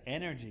excess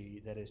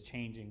energy that is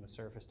changing the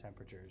surface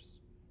temperatures,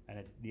 and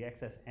it's the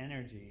excess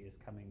energy is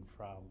coming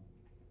from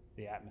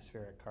the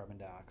atmospheric carbon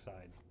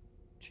dioxide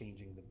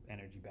changing the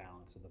energy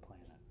balance of the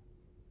planet.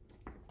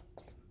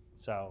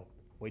 So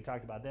we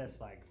talked about this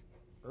like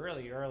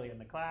early in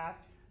the class,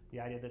 the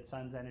idea that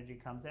sun's energy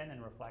comes in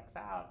and reflects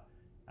out,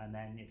 and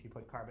then if you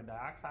put carbon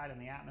dioxide in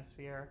the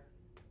atmosphere,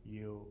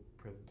 you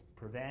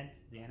prevent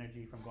the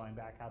energy from going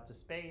back out to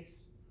space,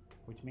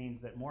 which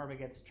means that more of it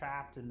gets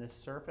trapped in this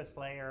surface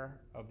layer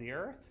of the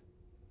Earth.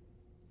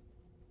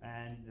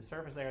 And the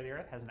surface layer of the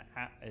Earth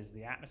is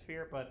the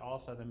atmosphere, but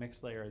also the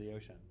mixed layer of the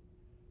ocean.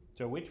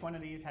 So which one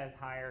of these has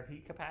higher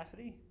heat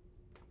capacity?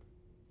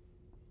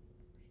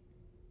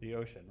 The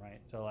ocean,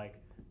 right? So like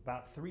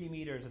about 3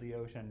 meters of the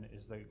ocean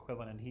is the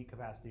equivalent in heat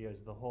capacity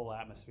as the whole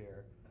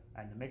atmosphere.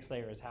 And the mixed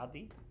layer is how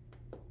deep?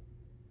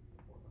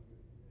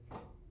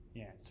 400.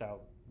 Yeah,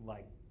 so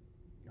like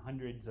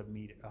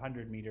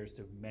 100 meters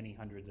to many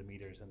hundreds of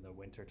meters in the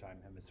wintertime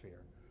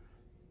hemisphere.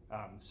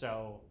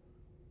 So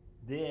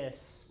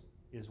this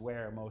is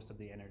where most of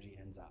the energy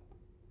ends up.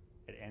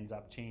 It ends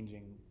up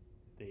changing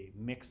the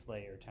mixed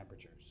layer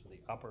temperatures, so the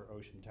upper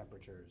ocean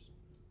temperatures.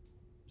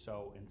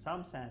 So in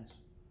some sense,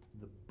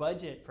 the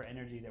budget for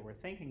energy that we're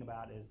thinking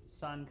about is the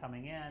sun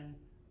coming in,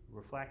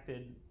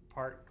 reflected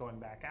part going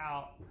back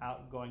out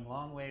going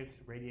long waves,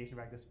 radiation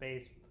back to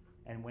space,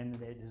 and when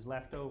it is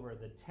left over,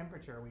 the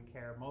temperature we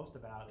care most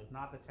about is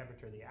not the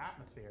temperature of the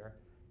atmosphere,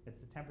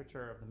 it's the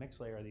temperature of the mixed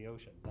layer of the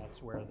ocean.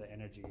 That's where the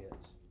energy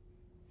is.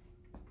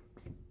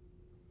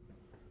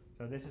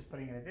 So this is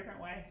putting it a different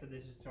way. So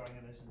this is showing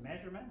you this in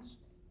measurements.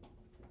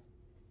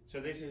 So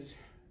this is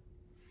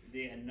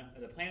the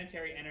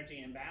planetary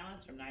energy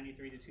imbalance from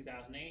 93 to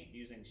 2008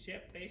 using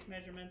ship-based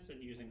measurements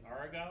and using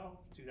Argo,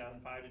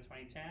 2005 to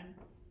 2010.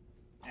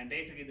 And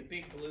basically the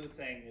big blue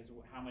thing is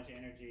how much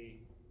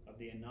energy of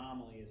the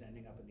anomaly is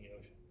ending up in the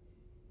ocean.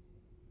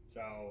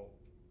 So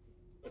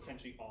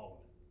essentially all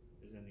of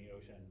it is in the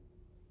ocean.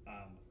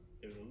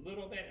 There's a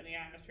little bit in the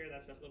atmosphere,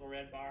 that's this little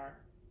red bar,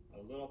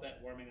 a little bit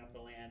warming up the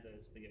land,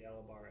 that's the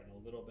yellow bar, and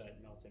a little bit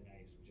melting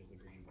ice, which is the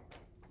green bar.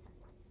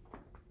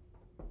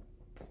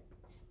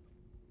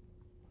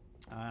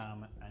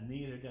 And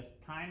these are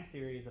just time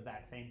series of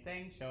that same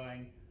thing,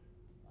 showing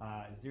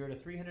 0 to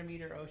 300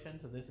 meter ocean,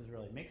 so this is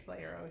really mixed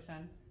layer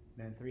ocean,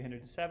 then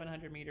 300 to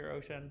 700 meter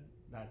ocean,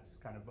 that's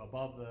kind of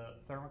above the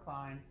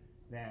thermocline,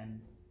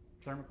 then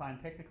thermocline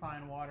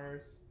pictocline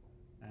waters,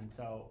 and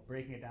so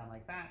breaking it down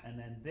like that, and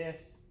then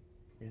this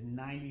is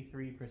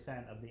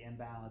 93% of the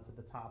imbalance at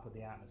the top of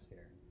the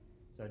atmosphere.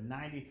 So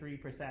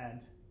 93%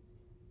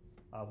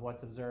 of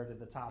what's observed at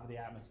the top of the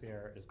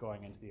atmosphere is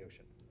going into the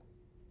ocean.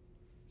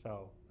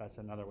 So that's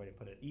another way to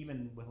put it.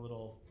 Even with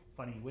little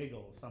funny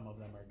wiggles, some of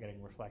them are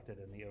getting reflected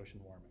in the ocean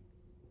warming.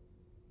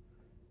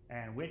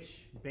 And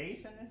which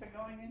basin is it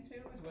going into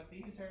is what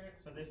these are.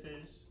 So this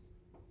is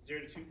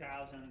 0 to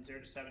 2,000, 0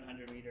 to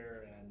 700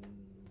 meter, and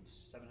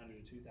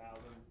 700 to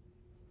 2,000.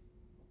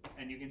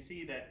 And you can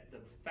see that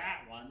the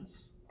fat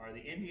ones are the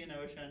Indian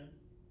Ocean,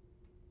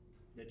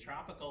 the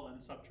tropical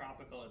and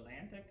subtropical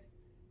Atlantic,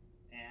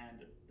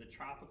 and the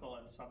tropical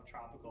and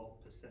subtropical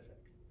Pacific.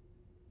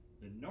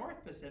 The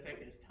North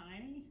Pacific is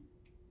tiny.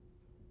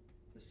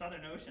 The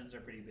Southern Oceans are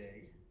pretty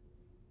big.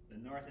 The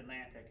North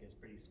Atlantic is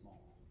pretty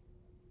small.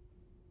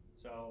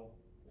 So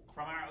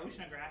from our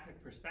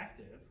oceanographic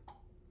perspective,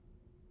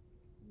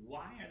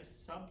 why are the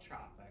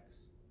subtropics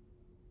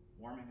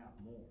warming up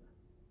more?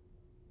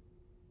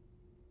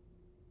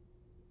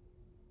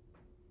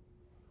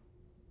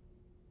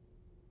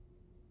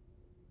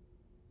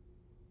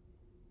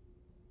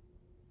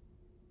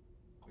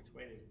 Which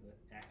way does the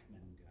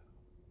Ekman go?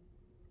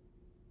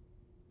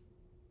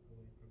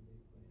 Away from the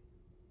equator.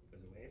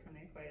 Goes away from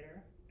the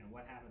equator, and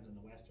what happens in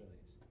the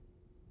westerlies?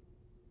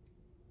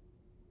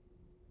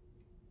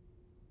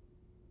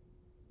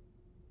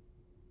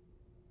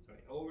 So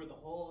over the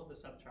whole of the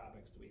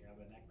subtropics, do we have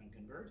an Ekman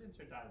convergence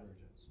or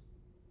divergence?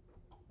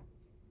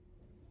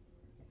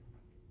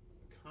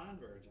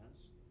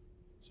 Convergence.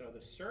 So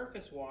the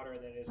surface water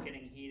that is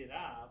getting heated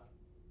up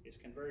is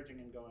converging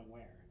and going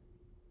where?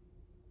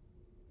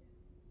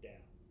 Down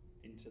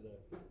into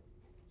the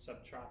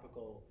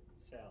subtropical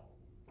cell.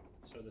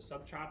 So the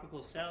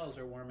subtropical cells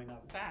are warming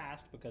up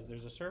fast because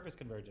there's a surface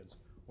convergence.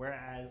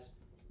 Whereas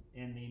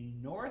in the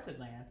North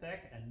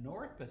Atlantic and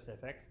North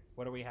Pacific,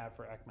 what do we have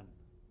for Ekman?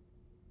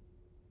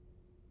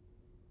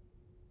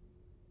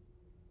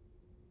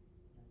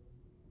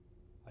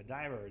 A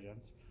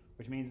divergence,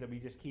 which means that we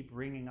just keep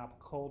bringing up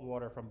cold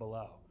water from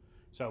below.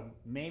 So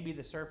maybe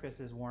the surface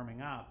is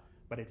warming up,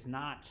 but it's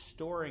not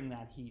storing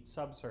that heat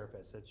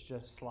subsurface. It's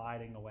just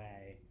sliding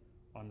away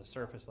on the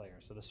surface layer.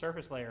 So the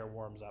surface layer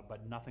warms up,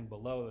 but nothing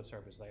below the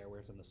surface layer,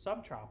 whereas in the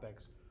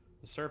subtropics,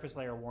 the surface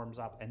layer warms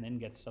up and then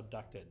gets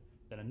subducted.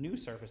 Then a new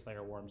surface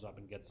layer warms up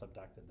and gets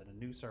subducted. Then a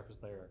new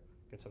surface layer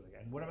gets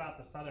subducted. And what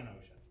about the Southern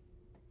Ocean?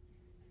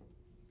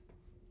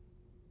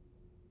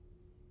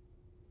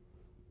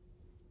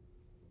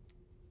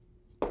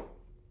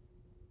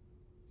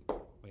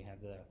 We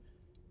have the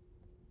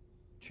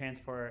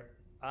transport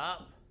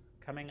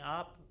coming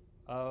up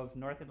of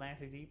North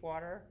Atlantic deep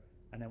water,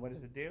 and then what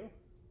does it do?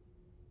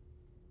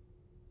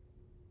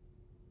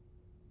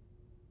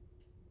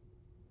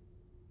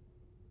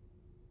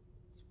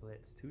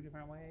 Splits two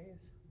different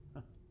ways.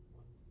 One to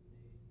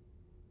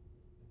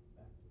the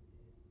back to the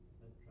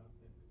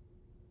subtropics,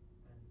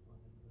 and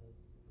one in the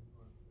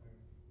north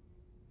Earth.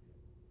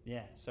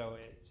 Yeah, so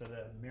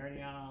the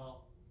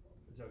meridional,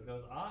 so it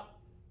goes up,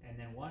 and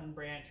then one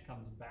branch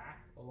comes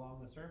back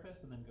along the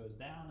surface and then goes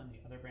down, and the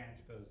other branch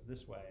goes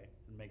this way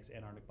and makes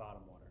Antarctic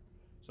bottom water.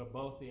 So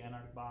both the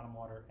Antarctic bottom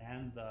water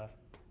and the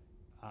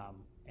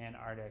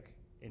Antarctic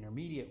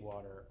intermediate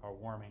water are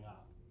warming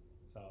up.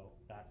 So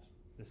that's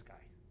this guy.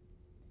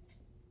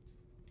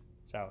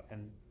 So,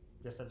 and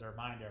just as a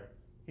reminder,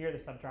 here are the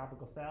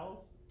subtropical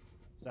cells.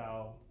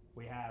 So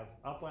we have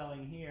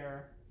upwelling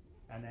here,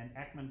 and then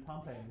Ekman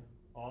pumping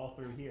all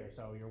through here.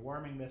 So you're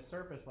warming this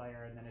surface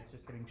layer, and then it's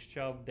just getting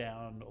shoved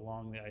down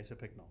along the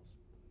isopycnals,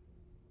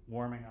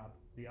 warming up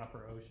the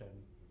upper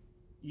ocean,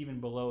 even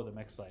below the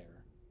mixed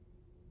layer,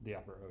 the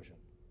upper ocean.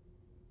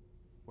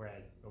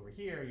 Whereas over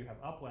here, you have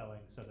upwelling,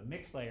 so the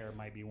mixed layer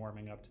might be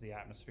warming up to the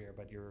atmosphere,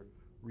 but you're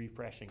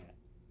refreshing it.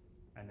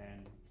 And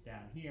then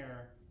down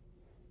here,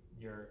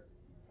 you're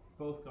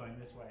both going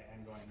this way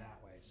and going that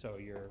way. So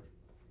you're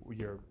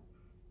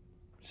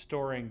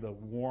storing the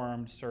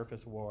warmed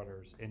surface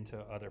waters into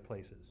other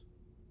places.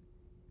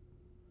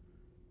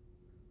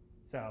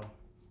 So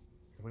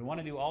if we want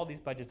to do all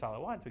these budgets all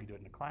at once, we can do it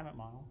in a climate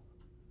model.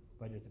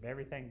 Budgets of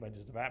everything,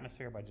 budgets of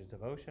atmosphere, budgets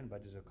of ocean,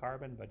 budgets of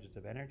carbon, budgets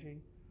of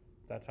energy.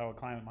 That's how a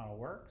climate model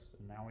works.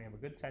 And now we have a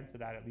good sense of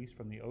that, at least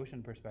from the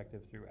ocean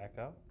perspective through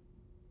ECHO.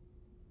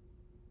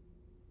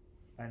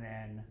 And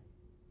then,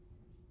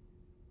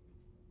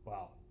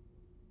 well,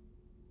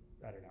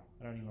 I don't know.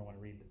 I don't even want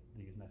to read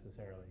these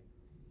necessarily.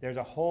 There's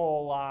a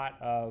whole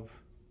lot of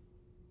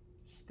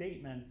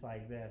statements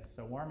like this.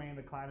 So warming of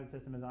the climate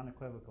system is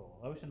unequivocal.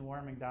 Ocean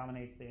warming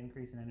dominates the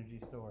increase in energy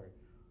stored.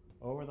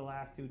 Over the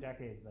last 2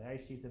 decades, the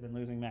ice sheets have been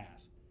losing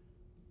mass.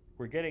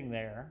 We're getting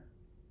there.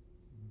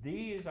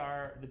 These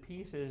are the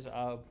pieces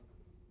of,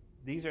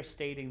 these are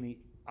stating the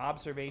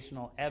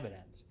observational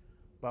evidence.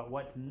 But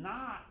what's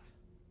not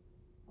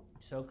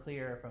so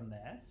clear from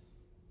this,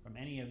 from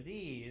any of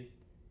these,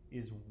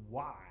 is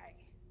why.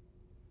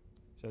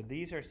 So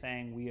these are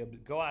saying we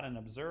go out and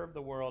observe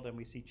the world and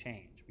we see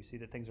change. We see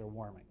that things are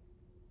warming.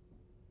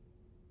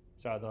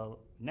 So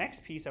the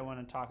next piece I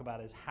want to talk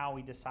about is how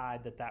we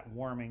decide that that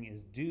warming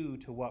is due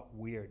to what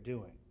we are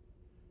doing.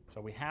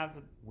 So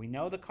we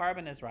know the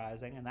carbon is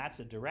rising, and that's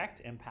a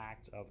direct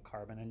impact of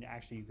carbon. And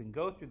actually, you can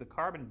go through the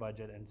carbon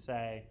budget and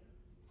say,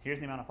 here's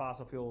the amount of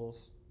fossil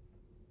fuels,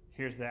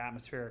 here's the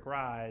atmospheric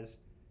rise,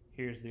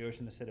 here's the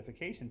ocean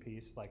acidification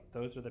piece. Like,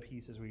 those are the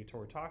pieces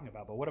we're talking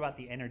about. But what about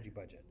the energy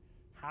budget?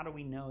 How do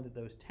we know that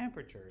those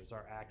temperatures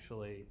are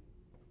actually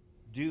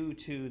due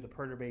to the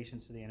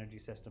perturbations to the energy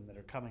system that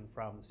are coming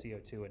from the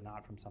CO2 and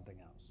not from something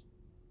else?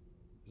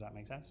 Does that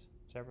make sense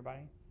to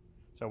everybody?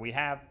 So we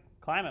have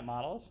climate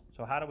models.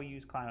 So how do we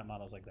use climate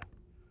models like that?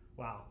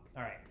 Wow.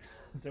 All right.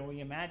 So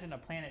we imagine a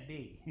planet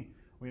B.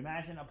 We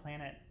imagine a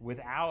planet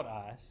without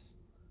us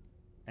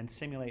and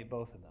simulate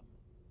both of them.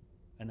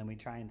 And then we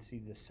try and see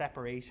the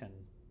separation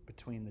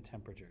between the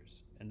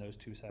temperatures in those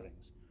two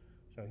settings.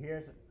 So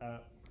here's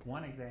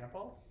one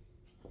example.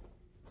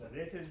 So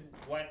this is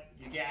what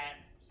you get.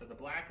 So the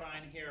black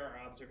line here are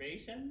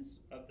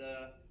observations of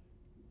the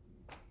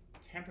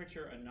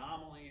temperature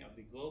anomaly of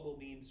the global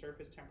mean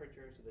surface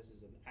temperature. So this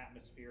is an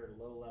atmosphere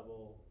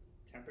low-level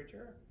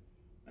temperature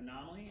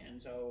anomaly.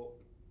 And so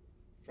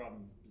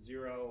from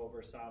 0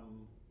 over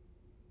some,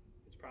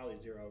 it's probably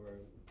 0 over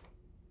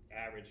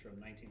average from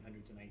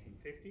 1900 to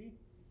 1950.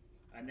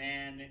 And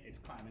then it's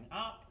climbing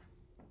up,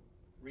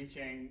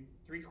 reaching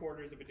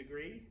 3/4 of a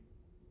degree,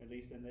 at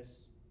least in this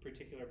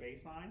particular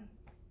baseline.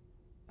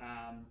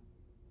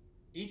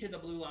 Each of the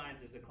blue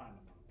lines is a climate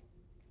model.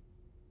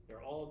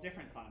 They're all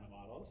different climate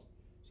models.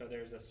 So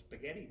there's a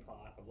spaghetti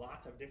plot of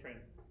lots of different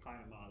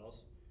climate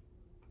models.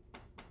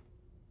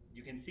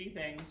 You can see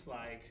things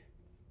like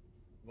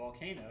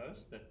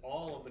volcanoes, that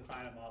all of the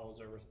climate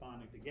models are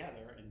responding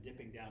together and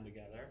dipping down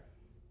together.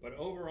 But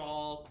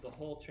overall, the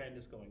whole trend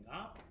is going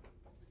up.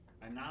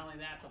 And not only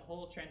that, the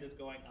whole trend is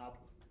going up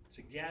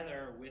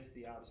together with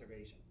the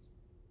observations.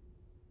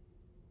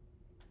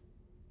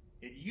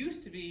 It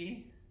used to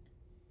be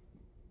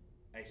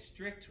a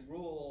strict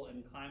rule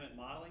in climate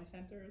modeling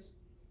centers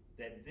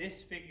that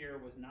this figure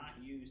was not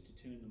used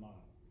to tune the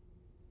model.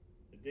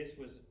 That this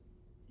was,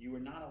 you were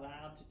not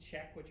allowed to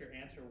check what your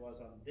answer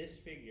was on this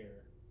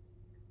figure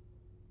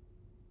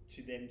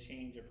to then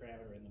change a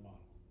parameter in the model.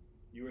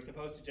 You were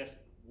supposed to just,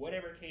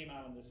 whatever came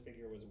out on this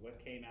figure was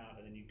what came out,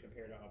 and then you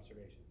compare to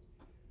observations.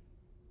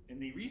 In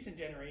the recent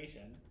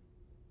generation,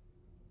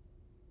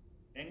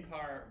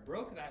 NCAR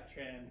broke that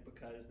trend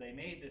because they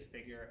made this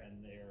figure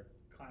and their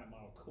climate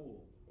model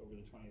cooled over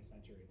the 20th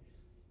century.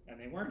 And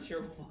they weren't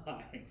sure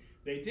why.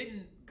 They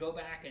didn't go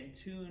back and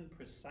tune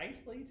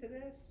precisely to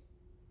this,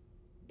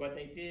 but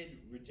they did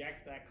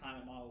reject that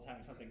climate model as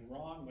having something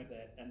wrong with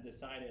it and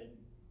decided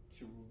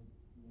to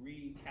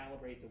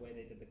recalibrate the way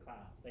they did the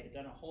clouds. They had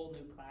done a whole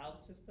new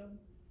cloud system,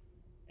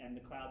 and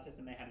the cloud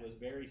system they had was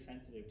very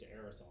sensitive to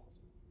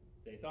aerosols.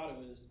 They thought it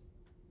was,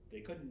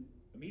 they couldn't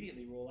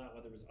immediately rule out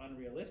whether it was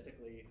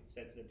unrealistically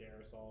sensitive to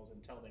aerosols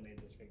until they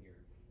made this figure.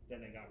 Then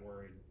they got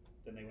worried.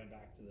 Then they went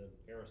back to the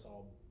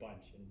aerosol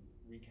bunch and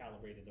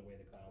recalibrated the way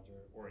the clouds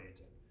are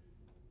oriented.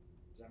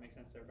 Does that make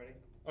sense to everybody?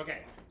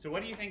 Okay, so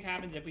what do you think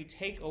happens if we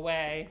take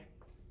away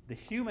the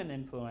human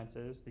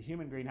influences, the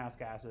human greenhouse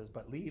gases,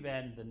 but leave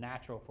in the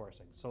natural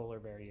forcing, solar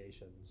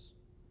variations,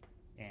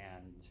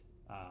 and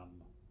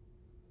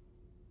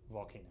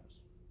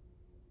volcanoes?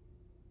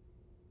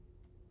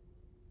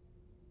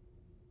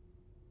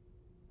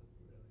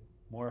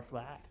 More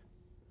flat?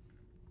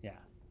 Yeah,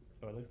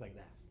 so it looks like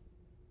that.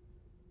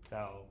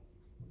 So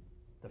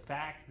the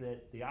fact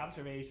that the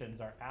observations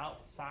are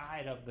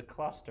outside of the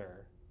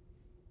cluster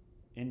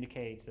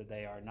indicates that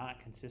they are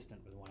not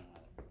consistent with one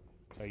another.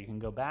 So you can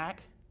go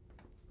back.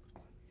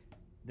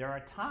 There are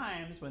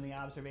times when the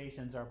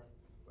observations are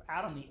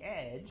out on the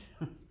edge,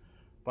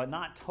 but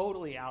not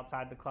totally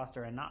outside the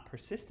cluster and not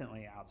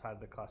persistently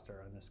outside the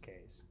cluster in this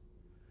case.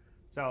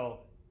 So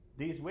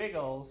these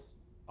wiggles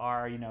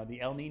are, you know, the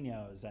El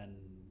Niños and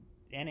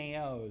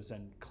NAOs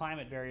and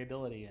climate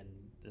variability and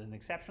an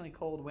exceptionally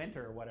cold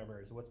winter or whatever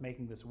is what's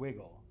making this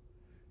wiggle.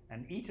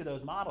 And each of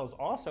those models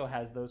also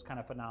has those kind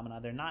of phenomena.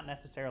 They're not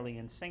necessarily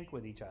in sync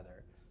with each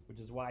other, which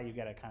is why you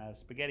get a kind of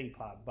spaghetti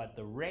pop. But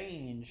the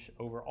range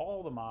over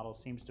all the models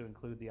seems to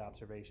include the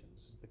observations.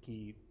 This is the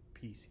key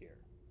piece here.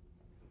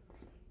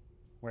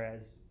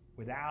 Whereas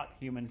without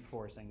human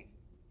forcing, it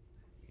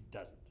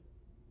doesn't.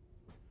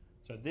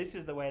 So this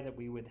is the way that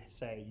we would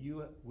say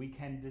we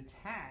can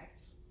detect,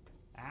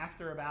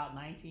 after about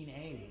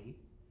 1980,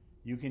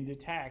 you can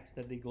detect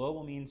that the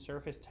global mean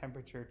surface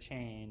temperature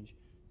change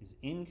is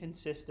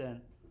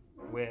inconsistent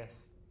with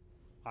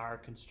our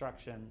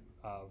construction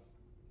of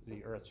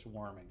the Earth's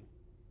warming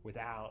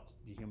without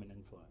the human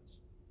influence.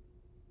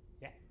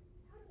 Yeah?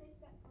 How do they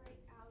separate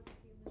out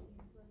human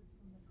influence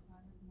from the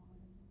climate model?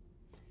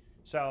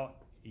 So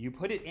you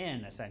put it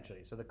in,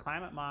 essentially. So the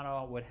climate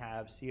model would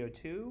have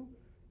CO2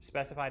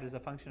 specified as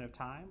a function of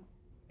time,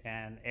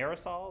 and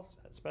aerosols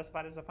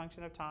specified as a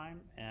function of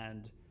time,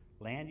 and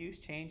land use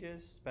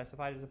changes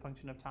specified as a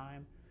function of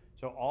time.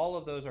 So all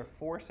of those are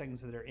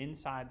forcings that are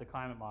inside the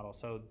climate model,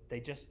 so they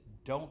just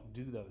don't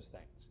do those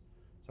things.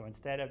 So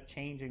instead of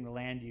changing the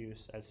land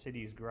use as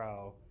cities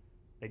grow,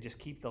 they just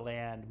keep the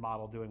land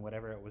model doing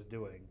whatever it was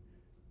doing.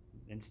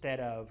 Instead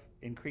of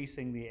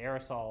increasing the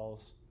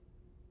aerosols,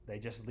 they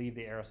just leave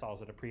the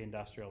aerosols at a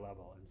pre-industrial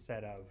level.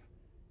 Instead of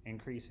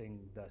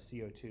increasing the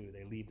CO2,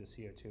 they leave the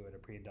CO2 at a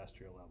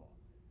pre-industrial level.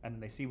 And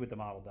they see what the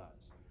model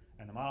does.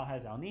 And the model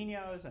has El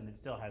Niños, and it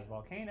still has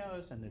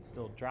volcanoes, and it's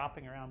still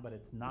dropping around, but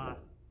it's not,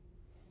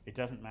 it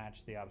doesn't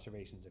match the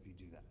observations if you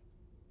do that.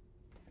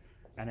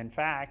 And in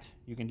fact,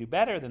 you can do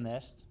better than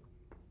this.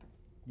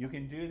 You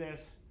can do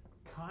this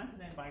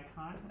continent by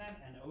continent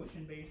and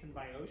ocean basin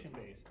by ocean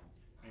basin,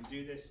 and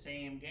do this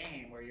same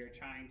game where you're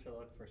trying to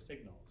look for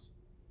signals.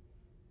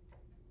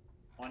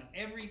 On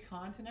every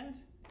continent,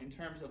 in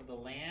terms of the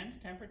land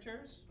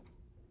temperatures,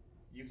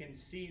 you can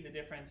see the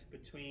difference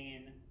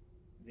between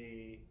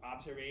the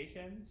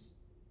observations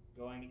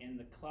going in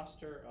the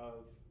cluster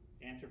of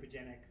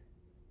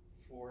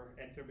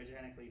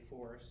anthropogenically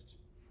forced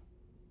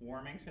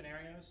warming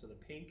scenarios. So the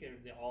pink are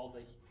all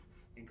the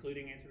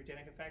including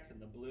anthropogenic effects, and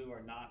the blue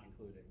are not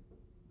including,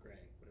 gray,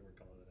 whatever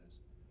color that is.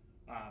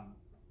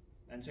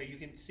 And so you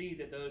can see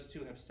that those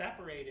two have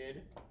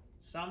separated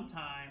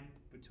sometime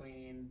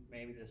between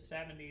maybe the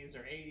 70s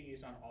or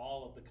 80s on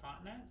all of the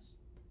continents,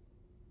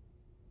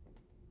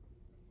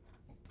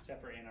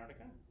 except for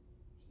Antarctica,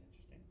 which is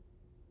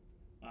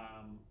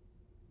interesting.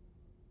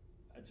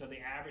 And so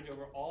the average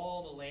over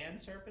all the land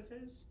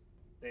surfaces,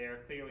 they are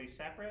clearly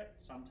separate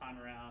sometime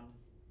around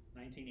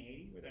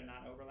 1980, where they're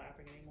not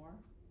overlapping anymore.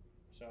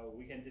 So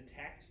we can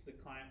detect the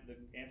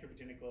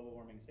anthropogenic global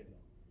warming signal,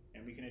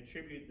 and we can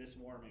attribute this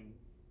warming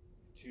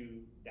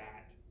to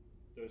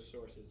those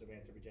sources of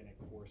anthropogenic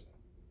forcing.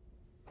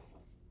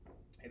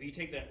 If you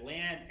take the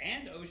land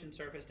and ocean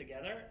surface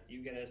together,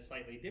 you get a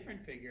slightly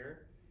different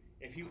figure.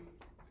 If you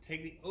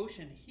take the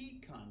ocean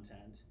heat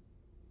content,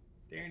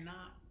 they're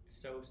not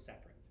so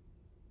separate.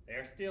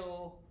 They're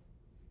still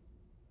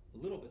a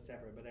little bit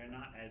separate, but they're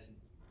not as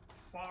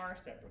far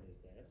separate as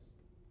this.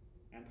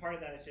 And part of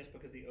that is just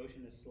because the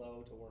ocean is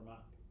slow to warm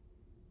up.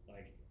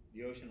 Like,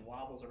 the ocean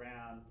wobbles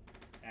around,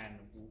 and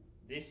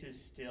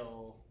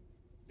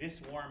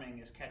this warming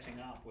is catching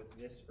up with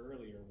this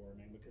earlier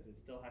warming because it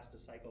still has to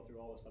cycle through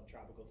all the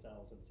subtropical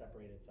cells and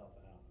separate itself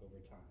out over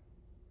time.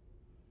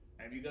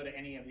 And if you go to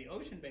any of the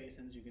ocean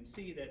basins, you can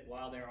see that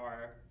while there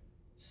are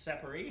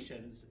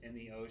separations in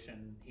the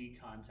ocean heat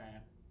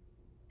content,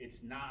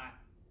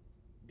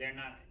 they're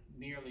not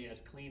nearly as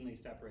cleanly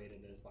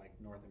separated as like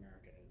North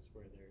America is,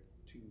 where they're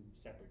two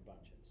separate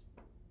bunches.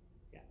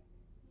 Yeah.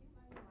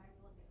 Can you remind me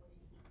why we look at ocean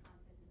heat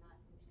content and not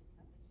ocean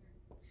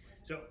temperature?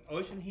 So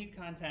ocean heat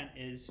content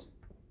is,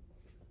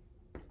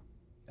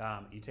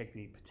 you take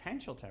the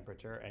potential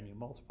temperature and you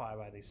multiply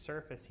by the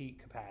surface heat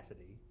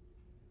capacity.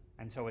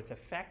 And so it's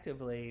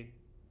effectively,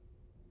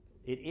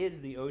 it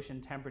is the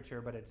ocean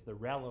temperature, but it's the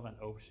relevant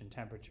ocean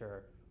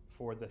temperature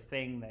for the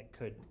thing that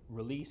could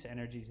release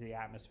energy to the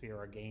atmosphere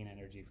or gain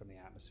energy from the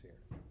atmosphere.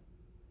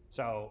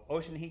 So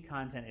ocean heat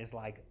content is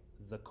like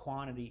the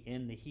quantity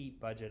in the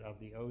heat budget of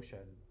the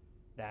ocean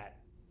that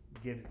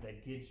gives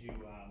you,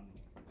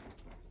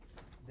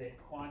 that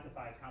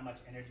quantifies how much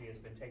energy has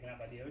been taken up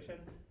by the ocean.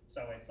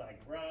 So it's like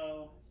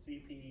rho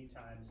Cp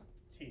times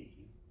T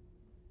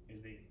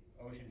is the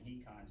ocean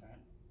heat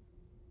content,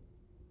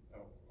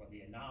 or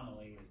the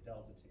anomaly is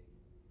delta T.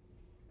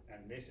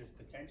 And this is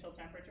potential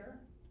temperature,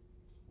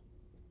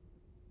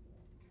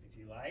 if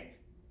you like.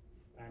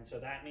 And so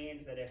that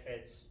means that if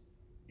it's,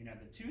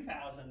 the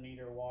 2,000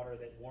 meter water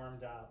that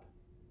warmed up,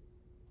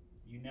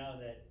 you know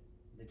that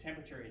the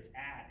temperature it's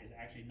at is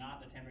actually not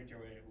the temperature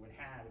it would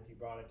have if you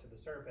brought it to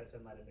the surface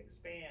and let it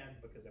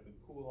expand, because it would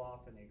cool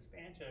off in the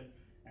expansion.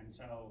 And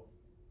so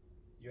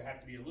you have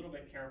to be a little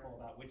bit careful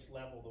about which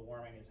level the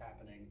warming is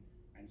happening.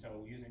 And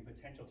so using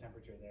potential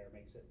temperature there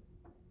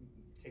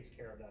takes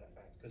care of that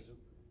effect, because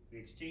the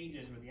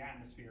exchanges with the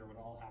atmosphere would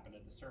all happen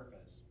at the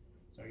surface.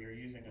 So you're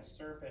using a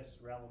surface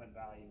relevant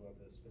value of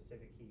the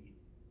specific heat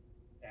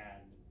and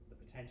the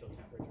potential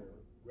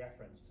temperature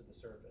reference to the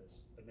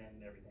surface, and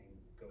then everything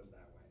goes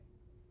that way.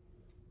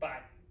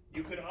 But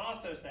you could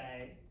also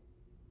say,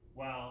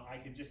 well, I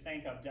could just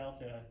think of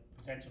delta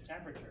potential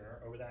temperature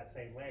over that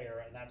same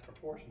layer, and that's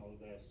proportional to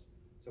this.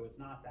 So it's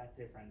not that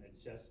different.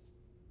 It's just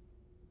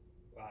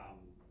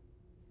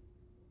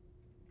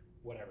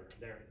whatever.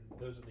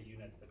 Those are the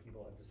units that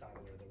people have decided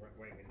are the right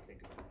way to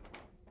think about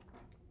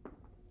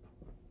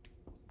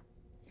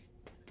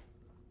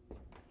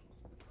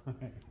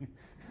it.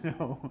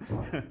 So,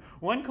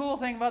 one cool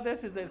thing about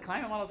this is that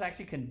climate models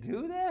actually can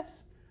do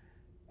this.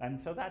 And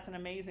so that's an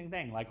amazing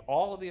thing. Like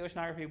all of the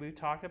oceanography we've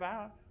talked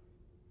about,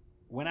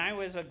 when I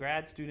was a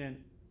grad student,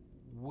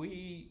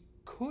 we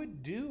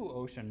could do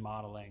ocean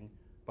modeling,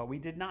 but we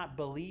did not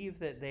believe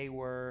that they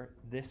were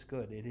this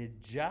good. It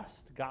had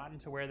just gotten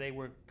to where they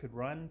could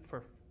run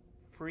for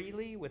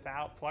freely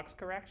without flux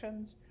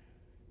corrections,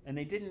 and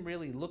they didn't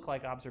really look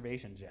like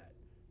observations yet.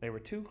 They were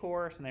too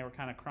coarse and they were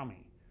kind of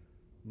crummy.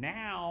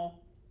 Now,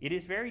 it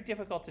is very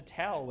difficult to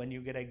tell when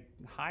you get a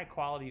high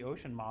quality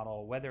ocean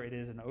model whether it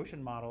is an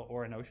ocean model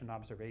or an ocean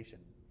observation,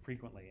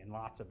 frequently in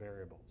lots of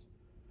variables.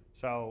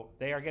 So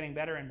they are getting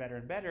better and better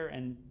and better,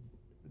 and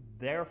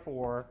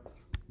therefore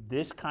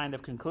this kind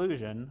of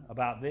conclusion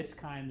about this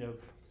kind of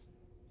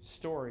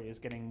story is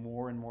getting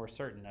more and more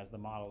certain as the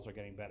models are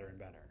getting better and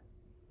better.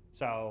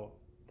 So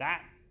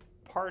that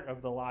part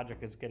of the logic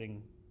is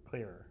getting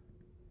clearer.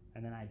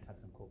 And then I just have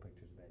some cool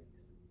pictures of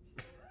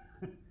eddies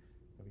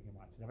that we can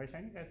watch. Have I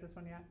shown you guys this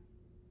one yet?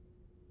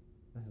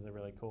 This is a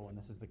really cool one.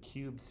 This is the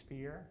cube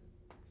sphere.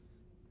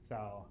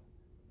 So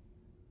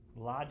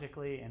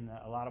logically, in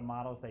a lot of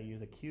models, they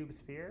use a cube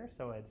sphere.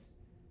 So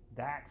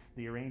that's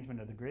the arrangement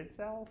of the grid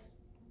cells.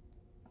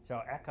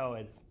 So Echo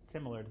is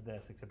similar to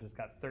this, except it's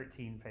got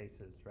 13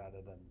 faces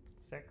rather than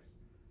 6.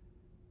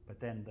 But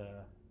then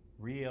the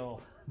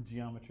real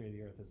geometry of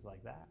the Earth is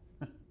like that.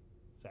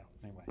 So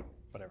anyway,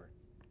 whatever.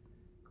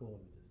 Cool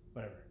images.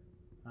 Whatever.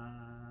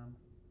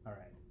 All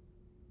right.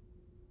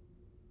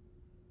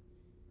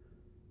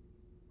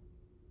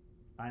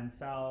 And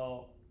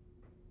so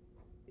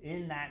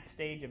in that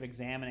stage of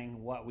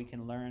examining what we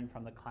can learn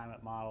from the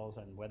climate models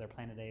and whether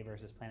planet A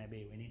versus planet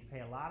B, we need to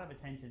pay a lot of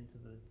attention to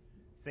the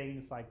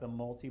things like the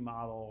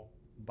multi-model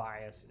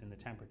bias in the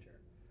temperature.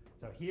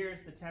 So here's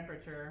the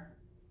temperature,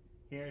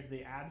 here's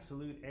the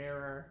absolute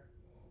error,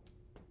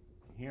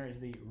 here is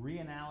the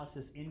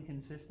reanalysis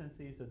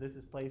inconsistency. So this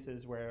is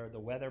places where the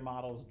weather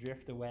models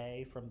drift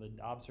away from the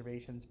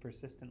observations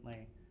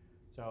persistently.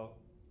 So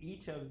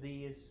each of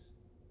these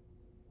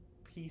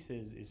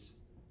pieces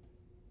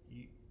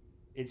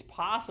it's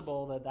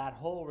possible that that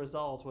whole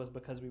result was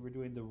because we were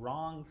doing the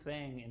wrong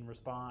thing in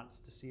response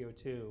to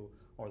CO2,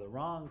 or the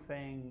wrong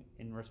thing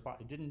in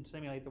response, it didn't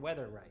simulate the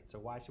weather right, so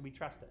why should we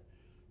trust it?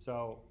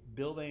 So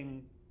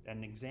building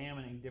and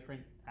examining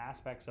different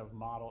aspects of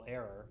model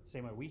error,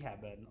 same way we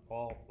have been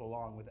all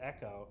along with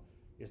Echo,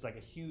 is like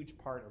a huge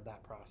part of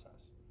that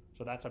process.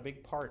 So that's a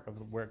big part of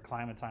where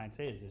climate science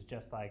is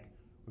just like,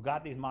 we've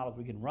got these models,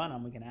 we can run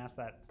them, we can ask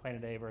that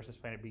planet A versus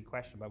planet B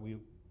question, but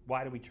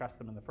why do we trust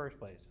them in the first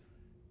place?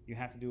 You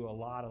have to do a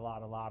lot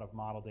of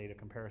model data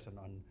comparison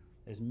on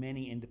as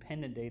many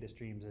independent data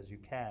streams as you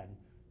can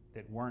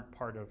that weren't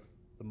part of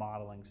the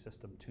modeling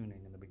system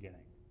tuning in the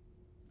beginning.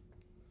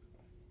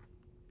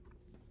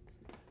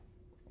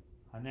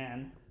 And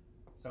then,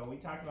 so we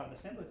talked about the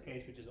simplest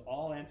case, which is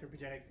all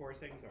anthropogenic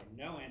forcings or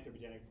no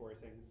anthropogenic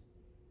forcings.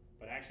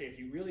 But actually, if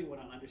you really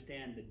want to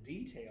understand the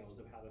details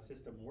of how the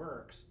system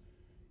works,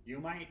 you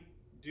might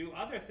do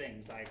other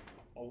things like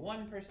a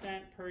 1%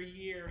 per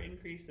year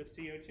increase of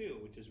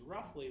CO2, which is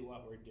roughly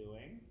what we're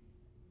doing,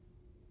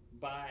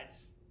 but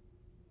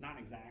not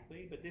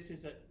exactly. But this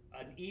is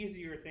an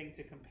easier thing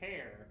to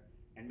compare.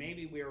 And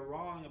maybe we're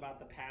wrong about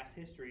the past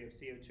history of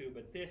CO2,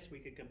 but this we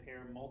could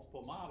compare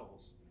multiple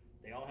models.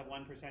 They all have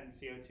 1%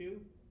 CO2.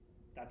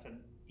 That's an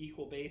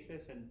equal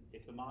basis, and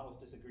if the models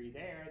disagree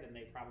there, then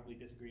they probably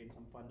disagree in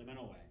some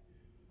fundamental way.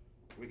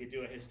 We could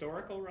do a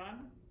historical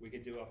run. We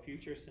could do a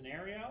future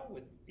scenario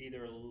with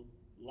either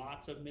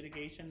lots of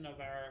mitigation of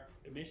our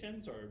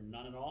emissions or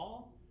none at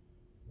all.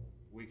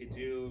 We could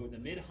do the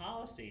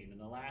mid-Holocene and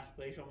the last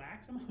glacial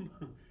maximum.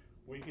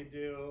 We could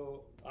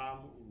do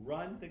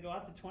runs that go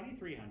out to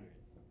 2300.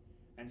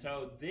 And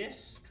so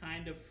this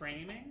kind of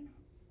framing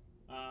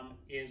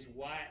is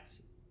what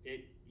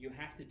you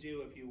have to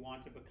do if you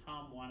want to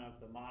become one of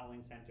the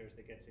modeling centers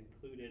that gets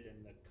included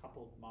in the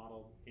coupled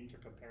model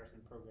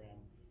intercomparison program,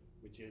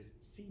 which is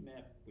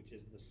CMIP, which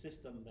is the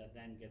system that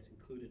then gets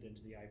included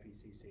into the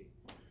IPCC.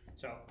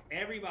 So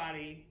every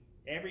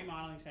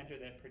modeling center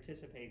that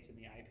participates in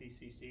the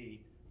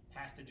IPCC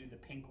has to do the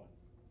pink one.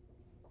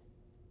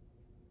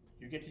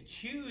 You get to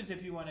choose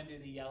if you want to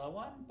do the yellow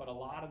one, but a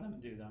lot of them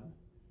do them.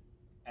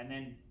 And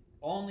then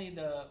only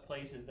the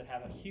places that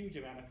have a huge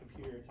amount of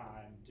computer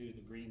time do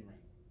the green ring.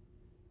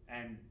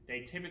 And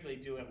they typically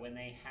do it when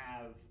they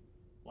have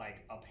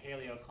like a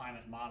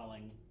paleoclimate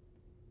modeling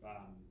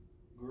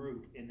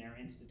group in their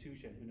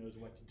institution who knows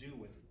what to do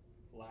with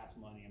last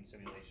millennium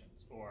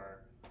simulations,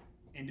 or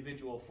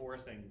individual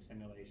forcing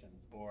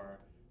simulations, or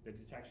the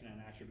detection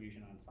and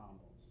attribution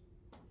ensembles.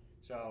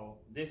 So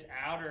this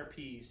outer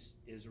piece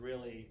is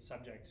really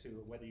subject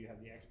to whether you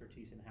have the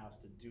expertise in-house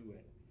to do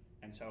it.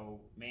 And so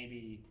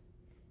maybe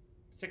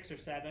 6 or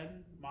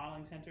 7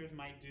 modeling centers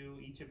might do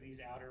each of these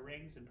outer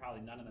rings, and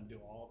probably none of them do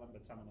all of them,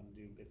 but some of them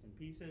do bits and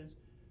pieces.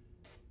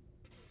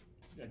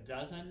 A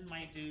dozen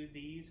might do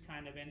these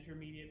kind of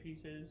intermediate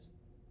pieces,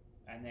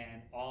 and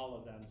then all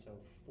of them, so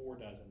 4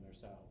 dozen or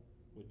so,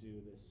 would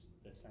do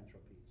this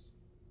central piece.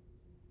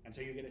 And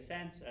so you get a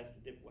sense as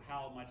to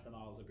how much the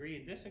models agree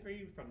and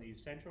disagree from these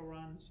central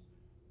runs,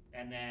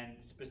 and then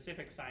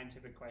specific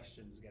scientific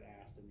questions get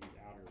asked in these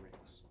outer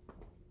rings.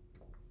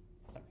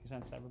 Does that make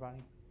sense to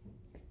everybody?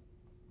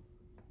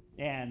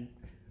 And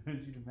as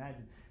you'd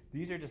imagine,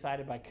 these are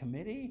decided by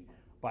committee,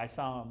 by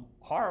some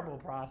horrible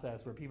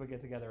process where people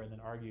get together and then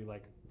argue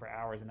like for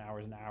hours and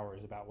hours and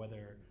hours about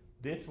whether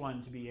this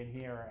one should be in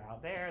here or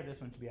out there,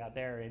 this one should be out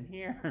there or in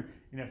here.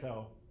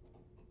 So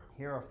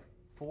here are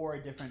 4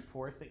 different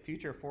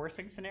future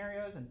forcing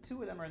scenarios, and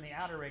 2 of them are in the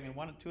outer ring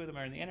and 2 of them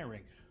are in the inner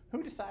ring.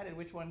 Who decided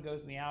which one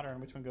goes in the outer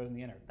and which one goes in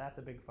the inner? That's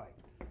a big fight.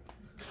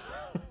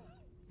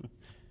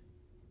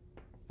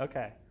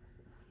 Okay.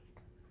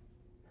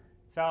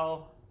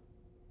 So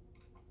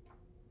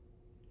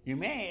you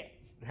may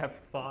have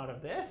thought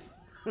of this.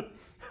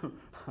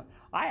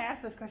 I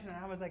asked this question and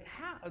I was like,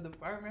 how?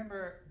 I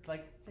remember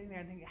like sitting there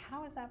and thinking,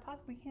 how is that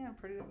possible? We can't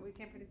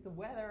predict the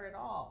weather at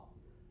all.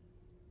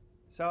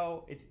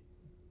 So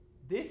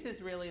this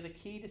is really the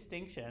key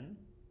distinction,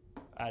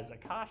 as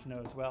Akash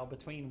knows well,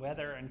 between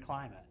weather and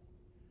climate.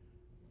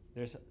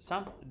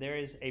 There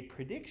is a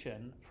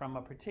prediction from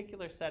a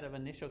particular set of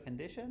initial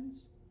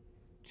conditions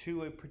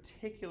to a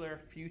particular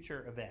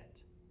future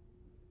event.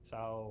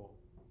 So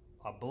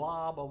a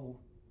blob of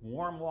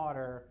warm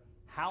water,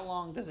 how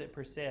long does it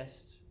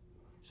persist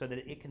so that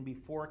it can be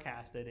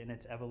forecasted in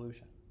its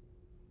evolution?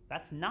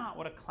 That's not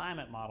what a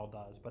climate model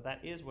does, but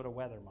that is what a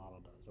weather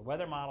model does. A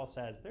weather model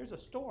says there's a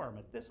storm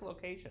at this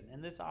location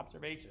in this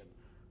observation.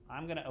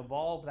 I'm going to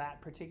evolve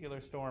that particular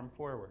storm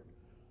forward.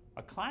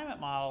 A climate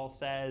model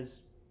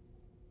says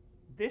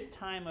this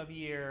time of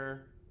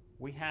year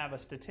we have a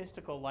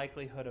statistical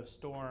likelihood of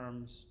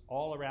storms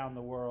all around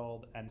the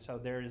world, and so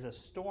there is a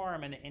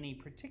storm in any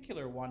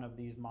particular one of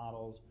these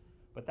models,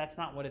 but that's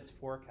not what it's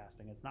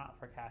forecasting. It's not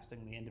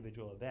forecasting the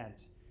individual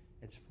events,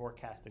 it's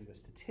forecasting the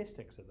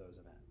statistics of those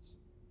events.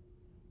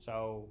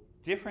 So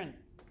different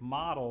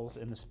models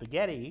in the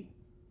spaghetti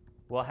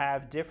will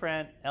have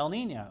different El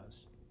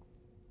Niños.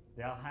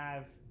 They'll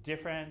have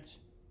different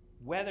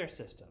weather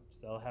systems.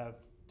 They'll have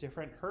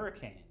different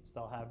hurricanes.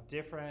 They'll have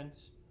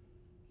different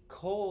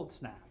cold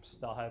snaps.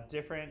 They'll have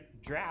different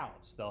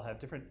droughts. They'll have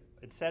different,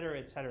 et cetera,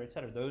 et cetera, et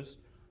cetera. Those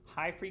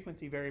high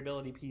frequency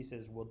variability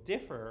pieces will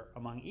differ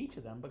among each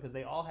of them because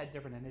they all had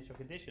different initial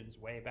conditions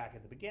way back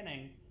at the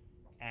beginning,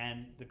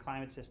 and the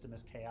climate system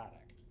is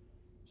chaotic.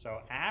 So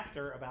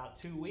after about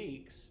 2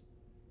 weeks,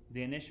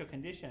 the initial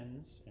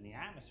conditions in the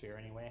atmosphere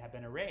anyway have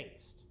been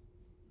erased.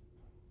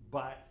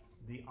 But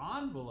the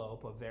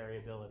envelope of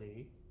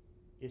variability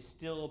is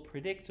still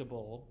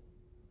predictable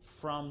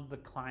from the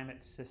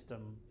climate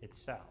system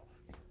itself.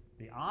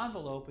 The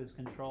envelope is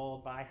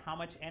controlled by how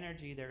much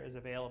energy there is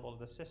available to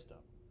the system.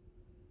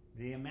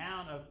 The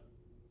amount of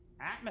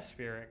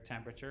atmospheric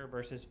temperature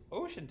versus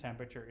ocean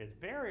temperature is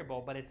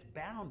variable, but it's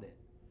bounded.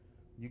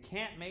 You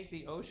can't make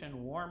the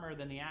ocean warmer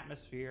than the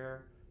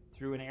atmosphere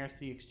through an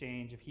air-sea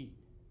exchange of heat.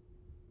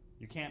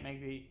 You can't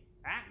make the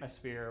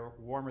atmosphere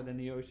warmer than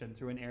the ocean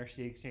through an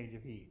air-sea exchange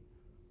of heat.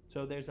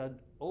 So there's an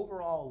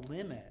overall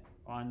limit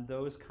on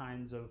those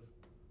kinds of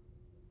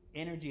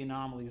energy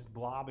anomalies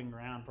blobbing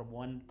around from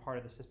one part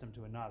of the system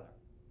to another.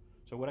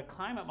 So what a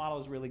climate model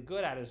is really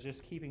good at is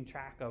just keeping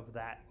track of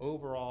that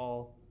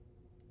overall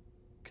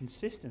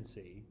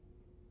consistency,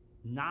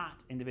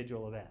 not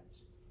individual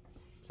events.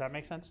 Does that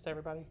make sense to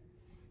everybody?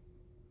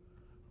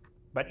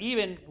 But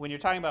even when you're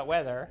talking about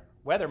weather,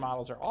 weather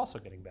models are also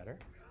getting better.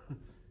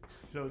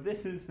 So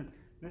this is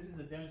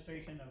a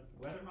demonstration of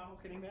weather models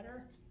getting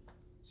better.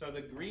 So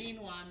the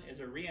green one is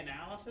a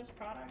reanalysis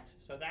product.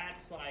 So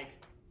that's like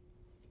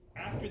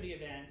after the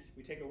event,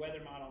 we take a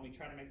weather model and we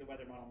try to make the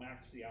weather model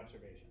match the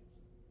observations.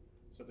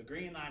 So the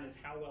green line is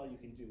how well you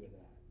can do with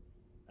that.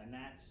 And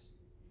that's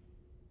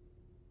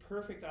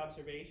perfect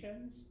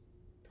observations,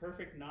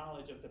 perfect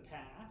knowledge of the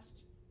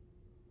past.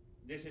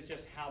 This is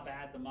just how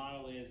bad the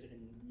model is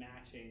in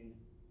matching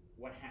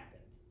what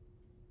happened.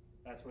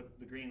 That's what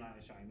the green line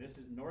is showing. This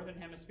is northern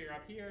hemisphere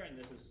up here, and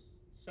this is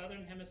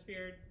southern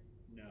hemisphere.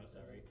 No,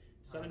 sorry.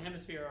 Southern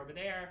hemisphere over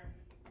there.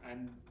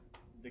 And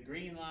the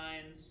green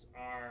lines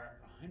are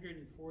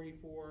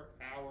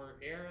 144-hour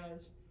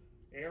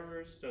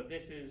errors. So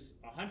this is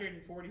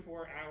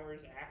 144 hours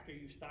after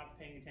you've stopped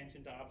paying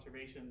attention to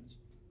observations.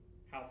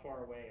 How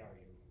far away are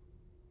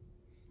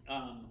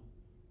you?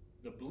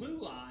 The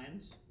blue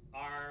lines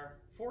are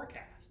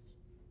forecasts.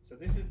 So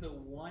this is the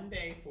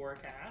one-day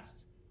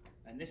forecast,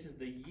 and this is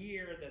the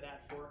year that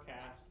that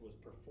forecast was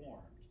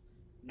performed,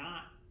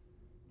 not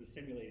the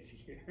simulated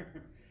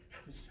year.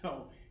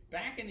 So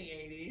back in the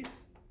 80s,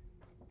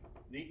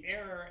 the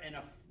error in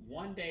a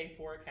one-day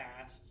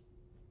forecast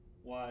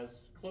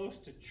was close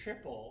to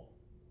triple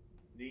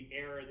the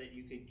error that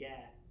you could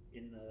get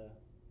in the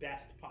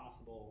best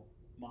possible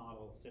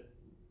model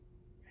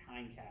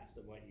hindcast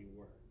of what you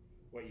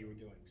were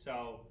doing.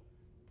 So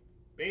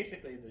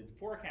basically the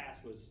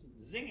forecast was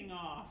zinging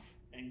off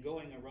and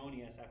going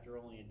erroneous after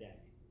only a day.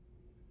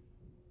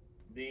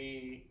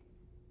 The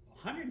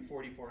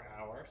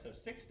 144-hour, so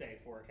 6-day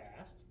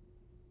forecast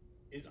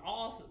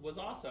was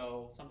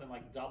also something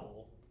like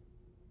double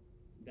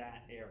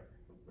that error.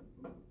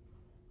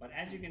 But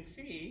as you can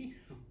see,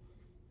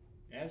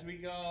 as we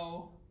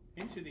go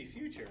into the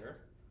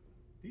future,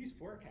 these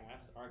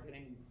forecasts are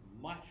getting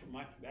much,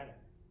 much better.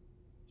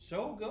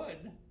 So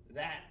good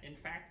that, in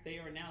fact, they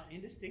are now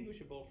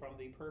indistinguishable from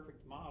the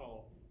perfect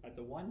model at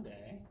the one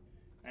day,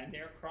 and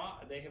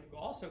they have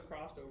also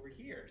crossed over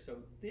here.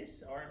 So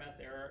this RMS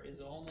error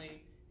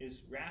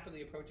is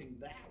rapidly approaching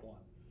that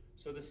one.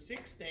 So the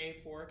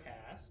 6-day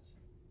forecast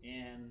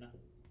in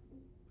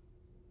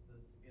The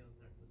scales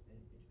aren't the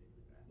same between the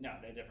graphs. no,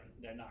 they're different.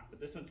 They're not.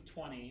 But this one's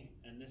 20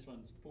 and this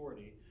one's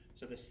 40.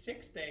 So the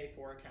 6-day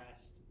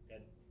forecast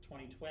at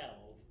 2012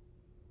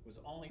 was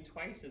only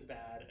twice as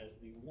bad as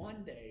the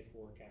 1-day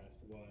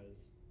forecast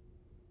was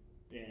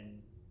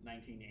in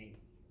 1980.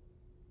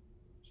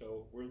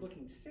 So we're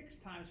looking 6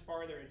 times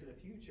farther into the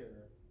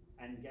future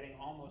and getting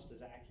almost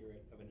as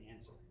accurate of an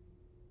answer.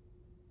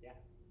 Yeah?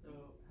 So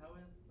how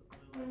is the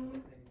blue line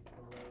dipping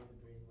below the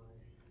green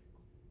line?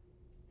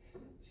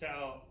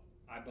 So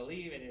I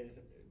believe it is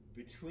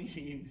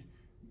between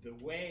the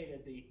way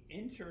that the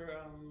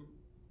interim,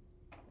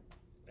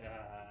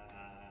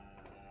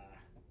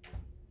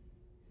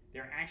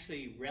 they're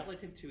actually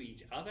relative to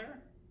each other.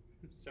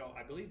 So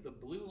I believe the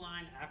blue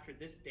line after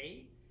this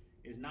date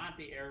is not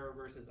the error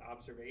versus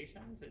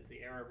observations, it's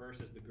the error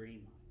versus the green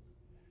line.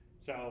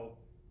 So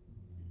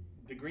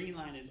the green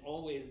line is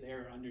always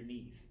there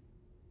underneath.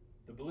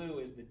 The blue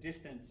is the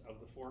distance of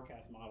the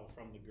forecast model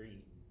from the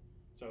green.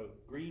 So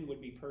green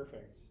would be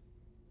perfect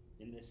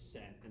in this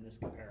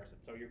comparison.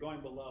 So you're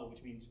going below,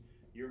 which means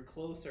you're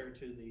closer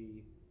to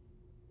the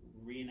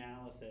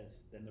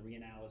reanalysis than the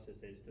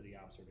reanalysis is to the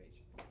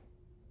observation,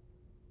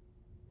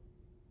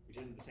 which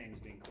isn't the same as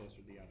being closer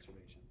to the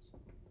observations.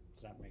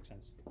 Does that make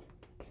sense?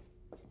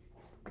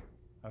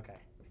 Okay.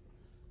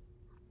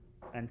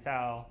 And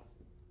so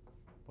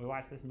we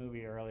watched this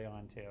movie early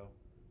on too.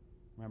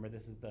 Remember,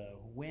 this is the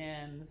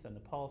winds and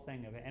the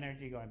pulsing of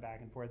energy going back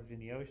and forth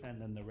between the ocean,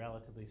 and then the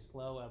relatively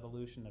slow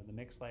evolution of the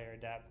mixed layer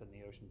depth and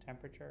the ocean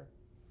temperature.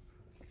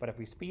 But if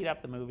we speed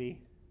up the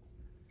movie,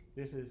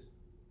 this is,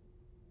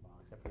 well,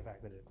 except for the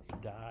fact that it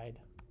died.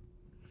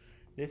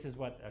 This is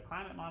what a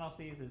climate model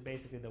sees, is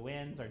basically the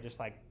winds are just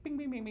like bing,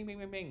 bing, bing, bing, bing,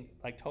 bing, bing,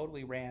 like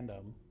totally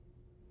random.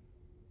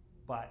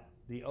 But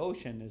the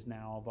ocean is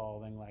now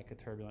evolving like a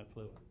turbulent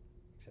fluid,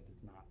 except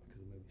it's not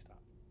because the movie stopped.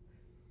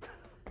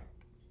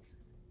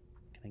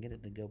 Can I get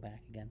it to go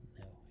back again?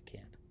 No, I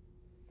can't.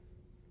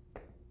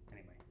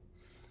 Anyway,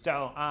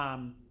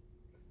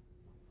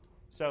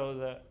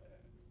 so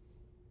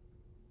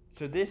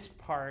this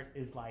part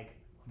is like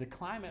the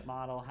climate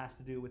model has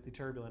to do with the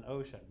turbulent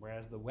ocean,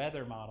 whereas the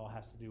weather model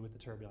has to do with the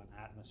turbulent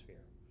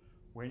atmosphere.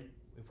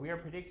 If we are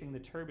predicting the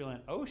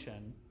turbulent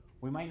ocean,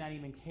 we might not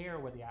even care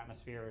what the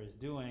atmosphere is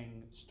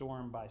doing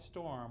storm by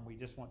storm. We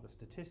just want the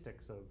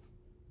statistics of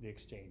the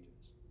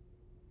exchanges.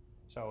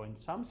 So in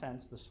some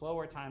sense, the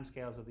slower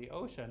timescales of the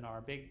ocean are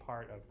a big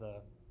part of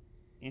the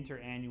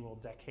interannual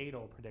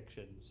decadal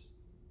predictions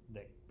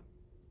that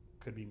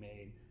could be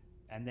made.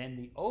 And then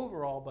the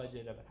overall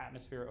budget of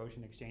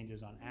atmosphere-ocean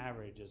exchanges on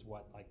average is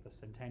what like the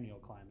centennial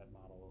climate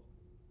model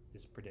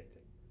is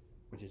predicting,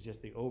 which is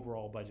just the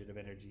overall budget of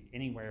energy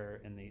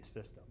anywhere in the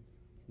system,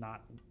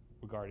 not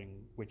regarding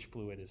which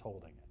fluid is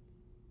holding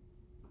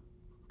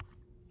it.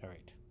 All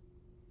right.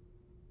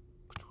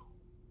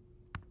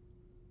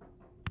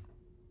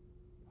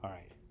 All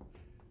right.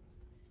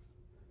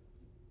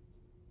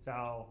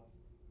 So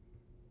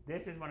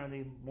this is one of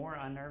the more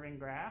unnerving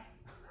graphs.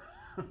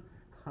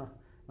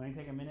 Let me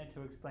take a minute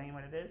to explain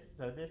what it is.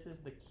 So this is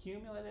the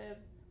cumulative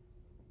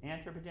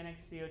anthropogenic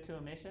CO2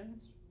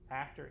 emissions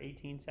after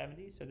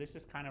 1870. So this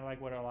is kind of like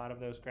what a lot of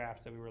those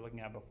graphs that we were looking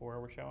at before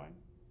were showing.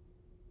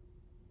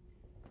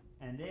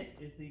 And this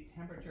is the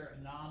temperature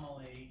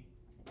anomaly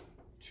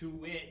to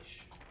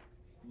which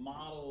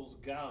models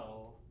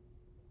go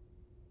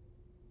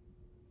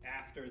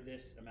after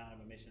this amount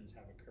of emissions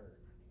have occurred.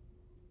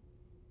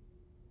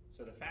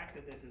 So the fact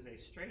that this is a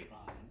straight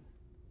line,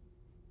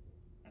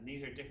 and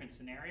these are different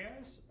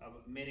scenarios of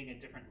emitting at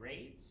different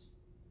rates.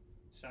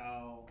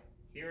 So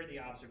here are the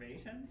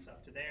observations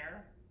up to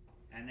there,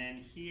 and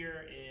then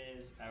here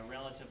is a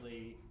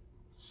relatively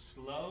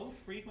slow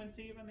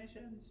frequency of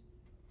emissions.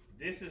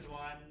 This is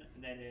one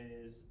that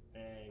is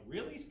a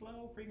really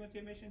slow frequency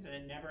of emissions, and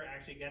it never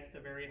actually gets to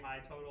very high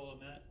total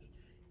emit.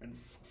 And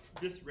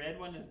this red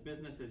one is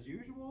business as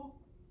usual.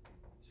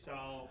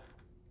 So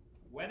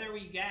whether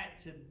we get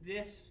to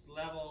this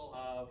level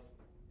of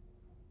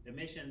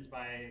emissions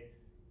by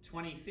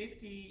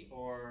 2050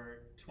 or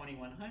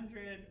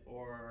 2100,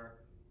 or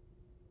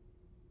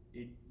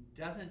it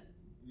doesn't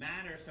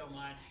matter so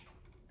much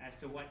as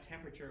to what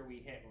temperature we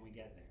hit when we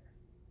get there.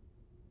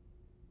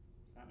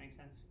 Does that make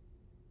sense?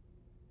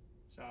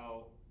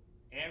 So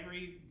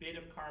every bit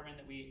of carbon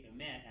that we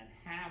emit and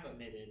have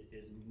emitted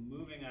is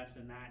moving us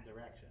in that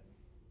direction.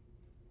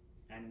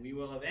 And we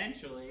will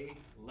eventually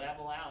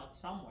level out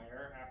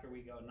somewhere after we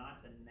go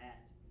not to net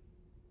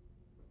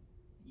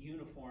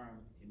uniform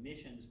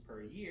emissions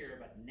per year,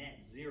 but net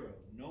zero.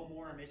 No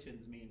more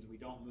emissions means we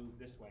don't move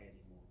this way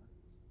anymore.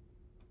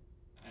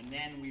 And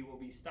then we will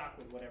be stuck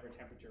with whatever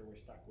temperature we're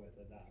stuck with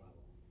at that level.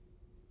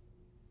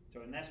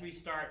 So unless we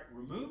start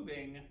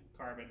removing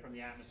carbon from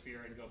the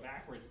atmosphere and go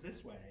backwards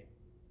this way,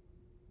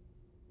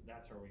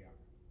 that's where we are.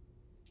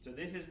 So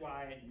this is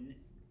why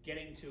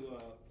getting to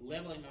a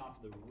leveling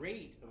off the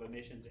rate of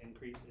emissions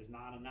increase is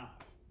not enough.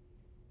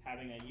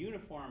 Having a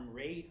uniform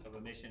rate of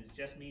emissions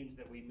just means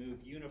that we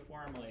move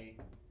uniformly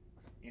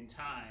in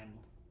time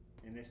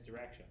in this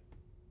direction.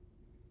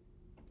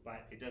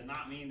 But it does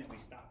not mean that we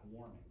stop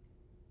warming.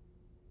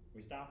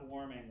 We stop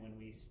warming when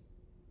we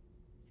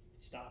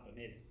stop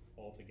emitting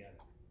altogether.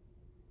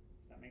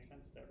 Does that make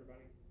sense to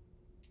everybody?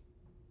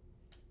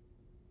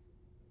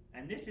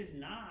 And this is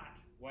not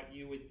what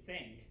you would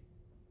think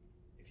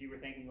if you were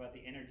thinking about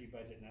the energy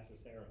budget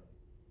necessarily.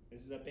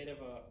 This is a bit of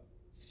a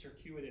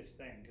circuitous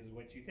thing, because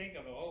what you think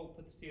of, oh,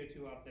 put the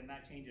CO2 up, then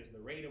that changes the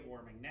rate of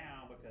warming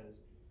now because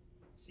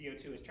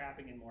CO2 is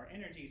trapping in more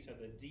energy, so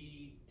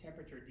the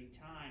temperature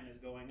time is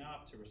going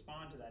up to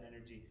respond to that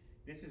energy.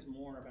 This is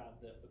more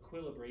about the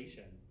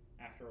equilibration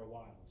after a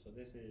while. So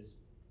this is,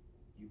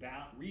 you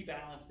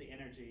rebalance the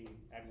energy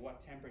at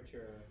what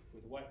temperature,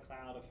 with what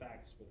cloud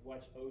effects, with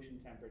what ocean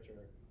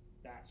temperature.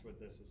 That's what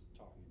this is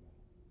talking about.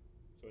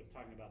 So it's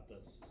talking about the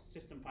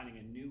system finding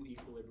a new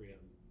equilibrium.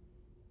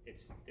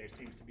 There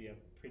seems to be a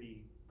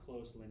pretty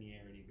close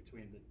linearity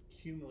between the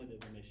cumulative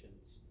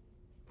emissions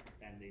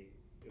and the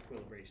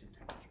equilibration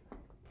temperature.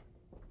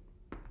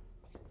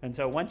 And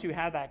so once you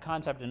have that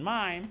concept in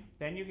mind,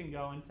 then you can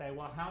go and say,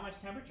 well, how much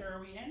temperature are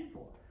we in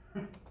for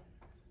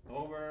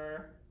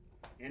over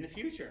in the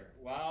future?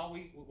 Well,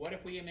 what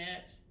if we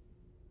emit,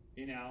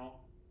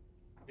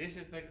 this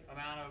is the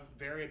amount of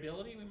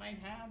variability we might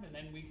have, and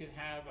then we could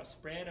have a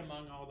spread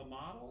among all the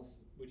models,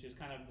 which is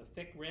kind of the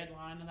thick red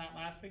line in that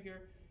last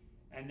figure.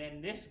 And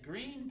then this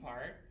green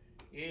part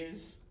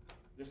is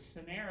the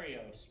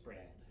scenario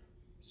spread.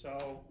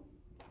 So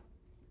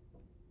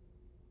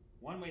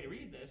one way to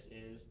read this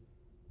is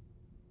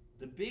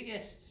the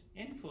biggest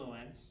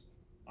influence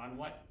on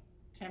what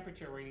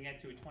temperature we're going to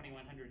get to at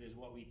 2100 is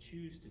what we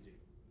choose to do,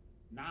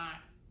 not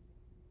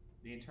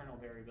the internal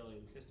variability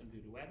of the system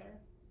due to weather,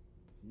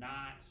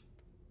 not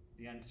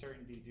the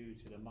uncertainty due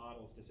to the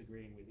models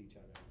disagreeing with each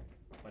other,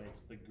 but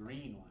it's the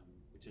green one,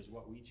 which is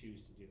what we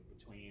choose to do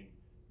between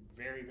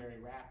very,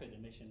 very rapid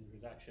emission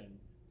reduction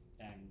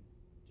and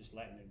just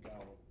letting it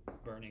go,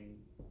 burning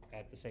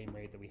at the same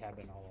rate that we have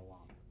been all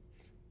along.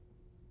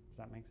 Does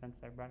that make sense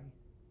to everybody?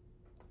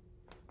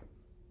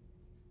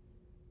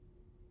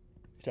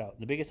 So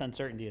the biggest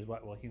uncertainty is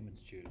what will humans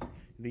choose, at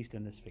least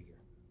in this figure.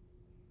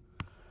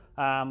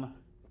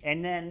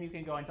 And then you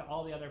can go into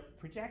all the other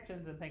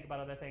projections and think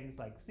about other things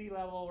like sea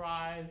level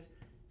rise,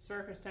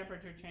 surface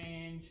temperature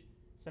change,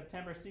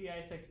 September sea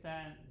ice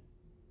extent,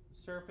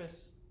 surface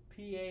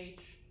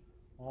pH,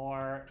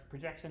 or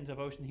projections of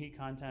ocean heat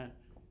content.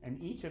 And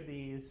each of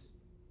these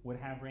would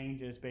have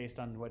ranges based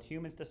on what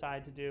humans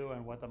decide to do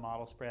and what the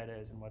model spread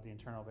is and what the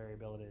internal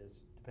variability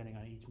is, depending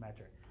on each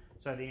metric.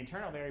 So the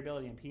internal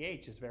variability in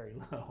pH is very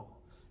low.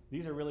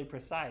 These are really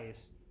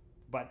precise,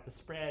 but the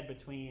spread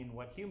between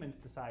what humans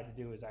decide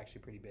to do is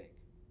actually pretty big.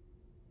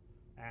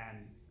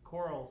 And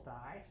corals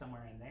die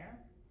somewhere in there.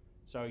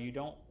 So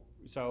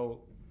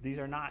these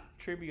are not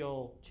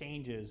trivial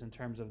changes in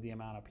terms of the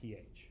amount of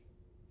pH.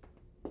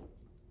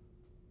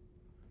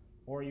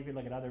 Or you could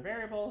look at other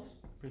variables,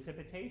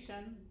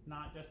 precipitation,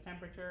 not just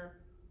temperature,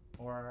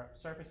 or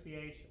surface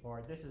pH,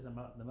 or this is the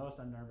most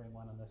unnerving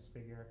one on this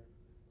figure.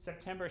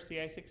 September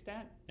sea ice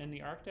extent in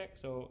the Arctic.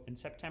 So in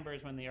September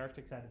is when the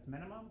Arctic's at its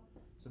minimum.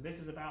 So this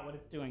is about what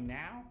it's doing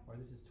now, or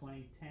this is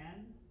 2010,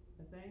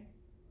 I think.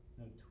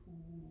 No,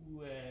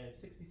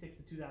 66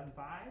 to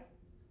 2005.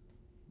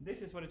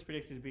 This is what it's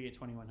predicted to be at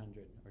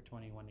 2100 or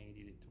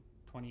 2180 to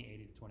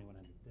 2080 to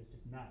 2100. There's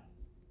just none.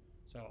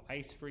 So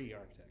ice-free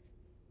Arctic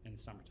in the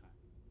summertime.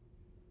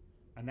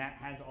 And that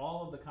has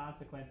all of the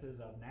consequences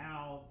of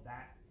now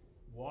that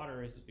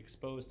water is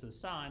exposed to the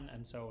sun,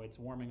 and so it's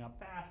warming up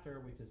faster,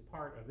 which is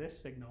part of this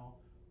signal,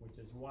 which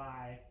is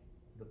why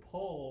the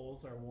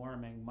poles are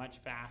warming much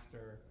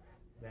faster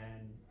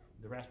than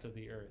the rest of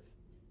the Earth,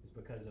 is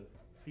because of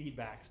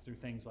feedbacks through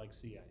things like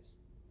sea ice.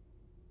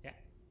 Yeah? I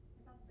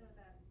thought though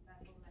that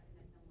whole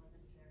mechanism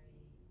wasn't very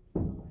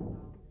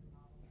well resolved in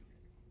models.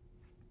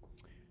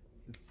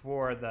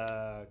 For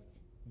the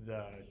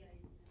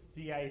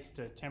Sea ice. sea ice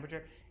to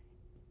temperature,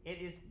 it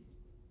is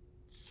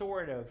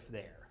sort of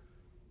there.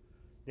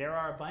 There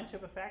are a bunch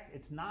of effects.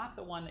 It's not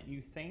the one that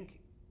you think.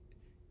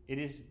 It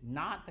is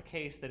not the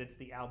case that it's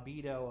the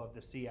albedo of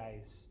the sea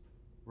ice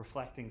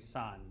reflecting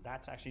sun.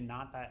 That's actually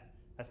not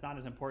that's not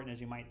as important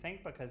as you might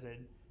think, because there's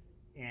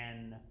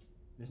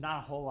not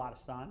a whole lot of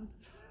sun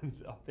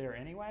up there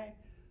anyway.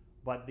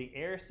 But the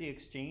air-sea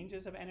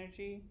exchanges of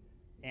energy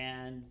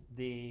and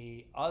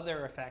the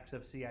other effects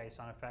of sea ice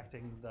on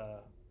affecting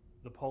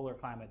the polar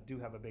climate do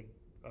have a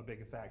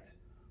big effect.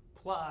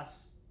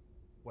 Plus,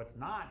 what's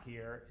not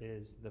here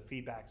is the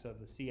feedbacks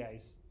of the sea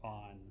ice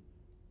on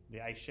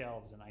the ice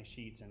shelves and ice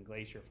sheets and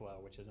glacier flow,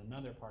 which is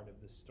another part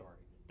of this story.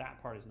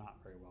 That part is not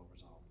very well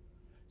resolved.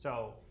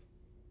 So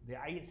the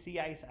sea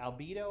ice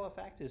albedo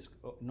effect is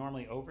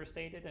normally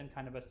overstated in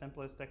kind of a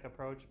simplistic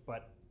approach,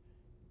 but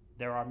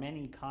there are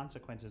many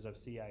consequences of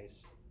sea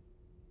ice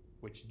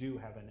which do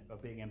have a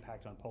big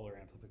impact on polar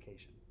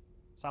amplification.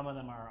 Some of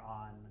them are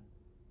on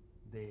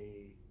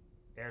the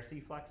air-sea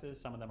fluxes,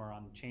 some of them are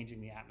on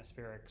changing the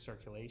atmospheric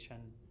circulation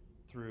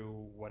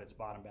through what its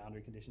bottom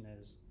boundary condition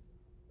is,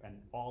 and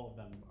all of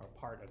them are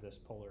part of this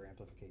polar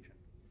amplification.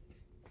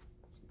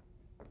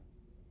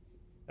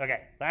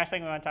 Okay, last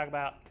thing we want to talk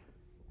about,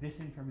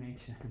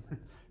 disinformation.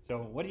 So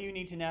what do you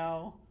need to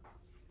know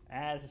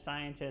as a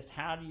scientist?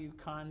 How do you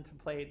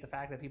contemplate the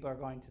fact that people are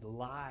going to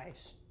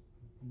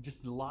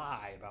just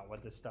lie about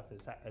what this stuff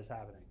is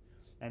happening?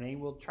 And they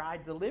will try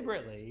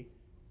deliberately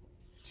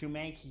to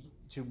make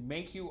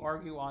you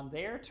argue on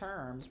their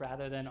terms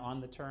rather than on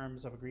the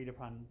terms of agreed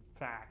upon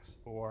facts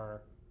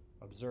or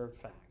observed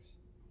facts.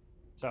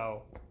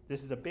 So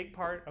this is a big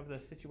part of the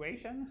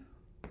situation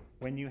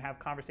when you have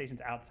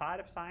conversations outside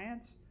of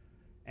science,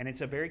 and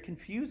it's a very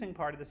confusing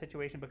part of the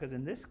situation, because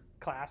in this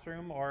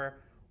classroom or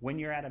when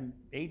you're at an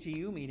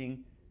AGU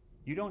meeting,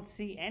 you don't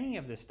see any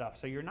of this stuff,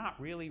 so you're not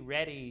really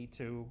ready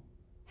to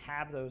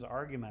have those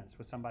arguments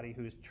with somebody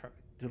who's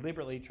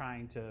deliberately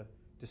trying to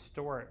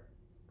distort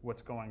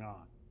what's going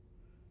on.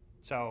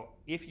 So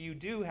if you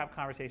do have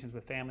conversations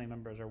with family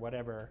members or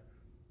whatever,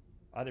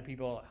 other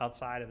people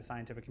outside of the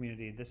scientific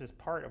community, this is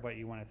part of what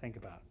you want to think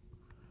about.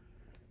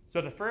 So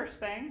the first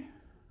thing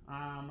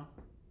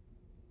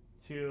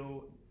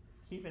to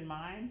keep in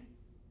mind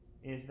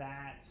is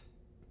that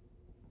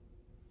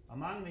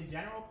among the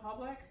general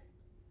public,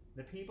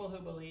 the people who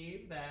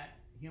believe that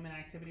human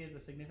activity is a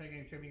significant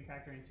contributing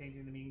factor in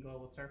changing the mean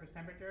global surface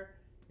temperature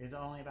is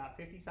only about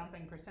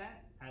 50-something%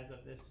 as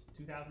of this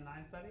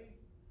 2009 study.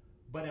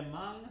 But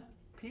among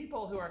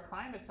people who are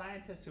climate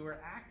scientists who are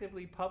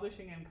actively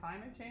publishing in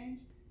climate change,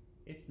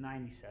 it's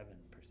 97%.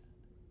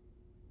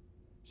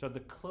 So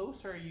the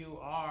closer you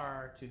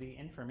are to the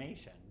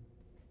information,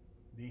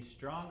 the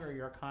stronger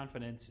your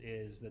confidence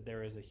is that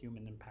there is a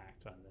human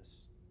impact on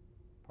this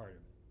part of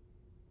it.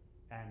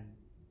 And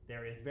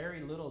there is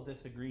very little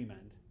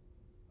disagreement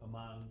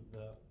among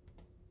the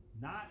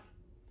not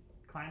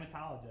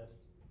climatologists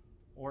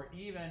or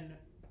even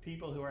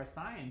people who are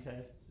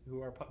scientists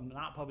who are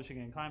not publishing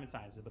in climate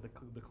sciences, but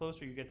the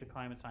closer you get to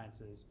climate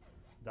sciences,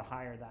 the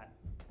higher that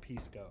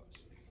piece goes.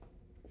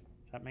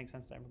 Does that make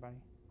sense to everybody?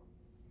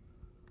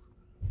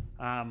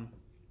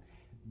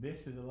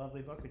 This is a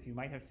lovely book that you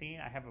might have seen.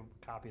 I have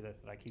a copy of this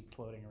that I keep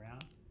floating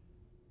around.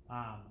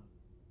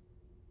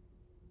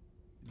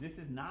 This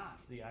is not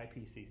the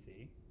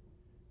IPCC.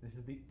 This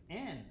is the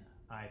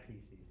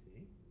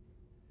NIPCC.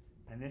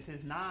 And this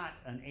is not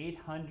an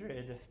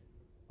 800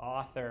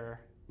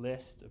 author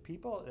list of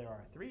people. There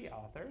are 3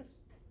 authors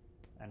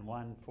and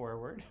 1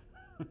 foreword.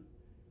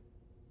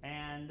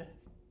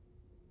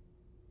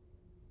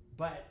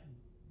 But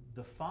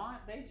the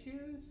font they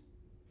choose,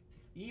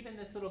 even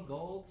this little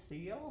gold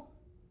seal,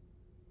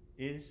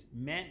 is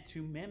meant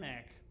to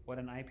mimic what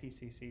an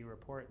IPCC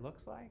report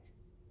looks like.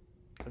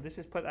 So this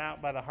is put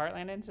out by the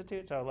Heartland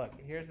Institute. So look,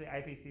 here's the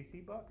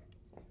IPCC book.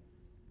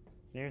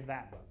 There's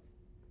that book.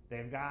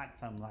 They've got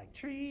some like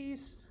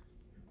trees.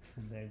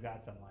 They've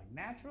got some like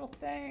natural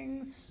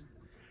things.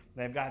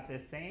 They've got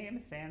this same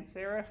sans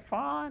serif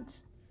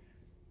font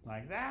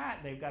like that.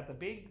 They've got the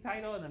big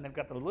title, and then they've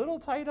got the little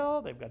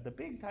title. They've got the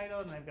big title,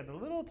 and they've got the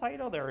little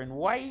title. They're in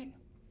white.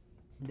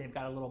 They've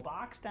got a little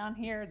box down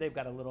here. They've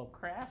got a little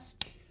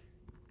crest.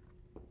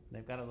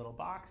 They've got a little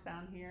box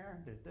down here.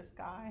 There's this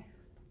guy.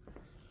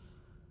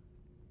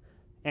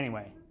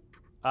 Anyway,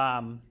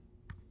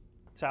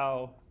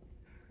 so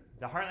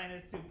the Heartland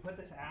Institute put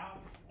this out,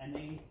 and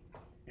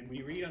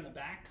we read on the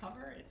back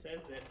cover, it says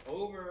that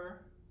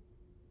over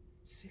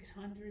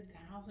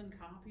 600,000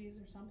 copies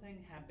or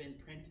something have been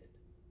printed,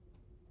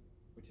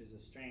 which is a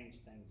strange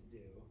thing to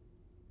do,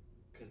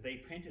 because they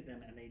printed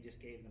them and they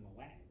just gave them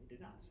away. They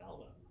did not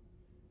sell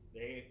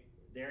them.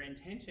 Their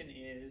intention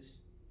is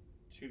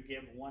to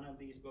give one of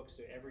these books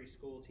to every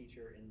school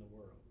teacher in the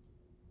world.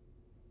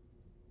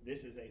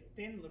 This is a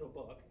thin little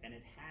book, and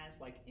it has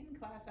like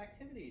in-class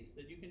activities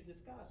that you can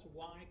discuss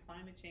why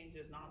climate change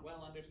is not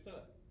well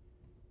understood.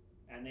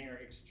 And they are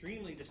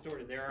extremely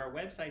distorted. There are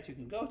websites you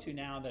can go to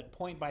now that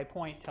point by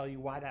point tell you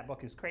why that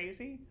book is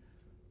crazy.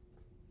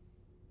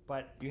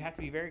 But you have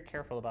to be very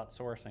careful about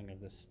sourcing of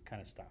this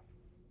kind of stuff.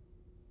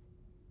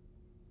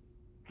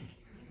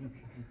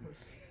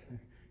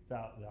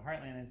 So the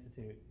Heartland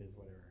Institute is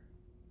whatever.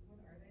 What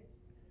are they?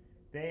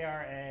 They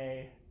are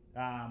a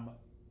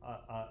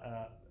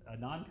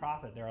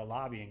nonprofit. They're a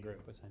lobbying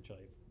group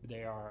essentially.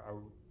 They are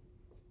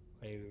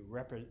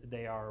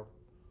they are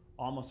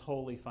almost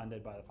wholly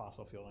funded by the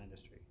fossil fuel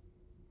industry,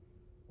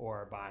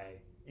 or by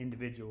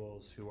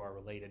individuals who are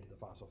related to the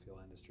fossil fuel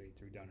industry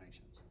through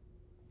donations.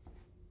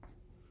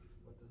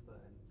 What does the N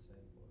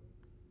stand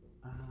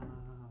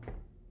for?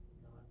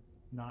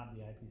 Not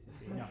the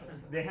IPCC. No,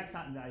 they have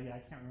something.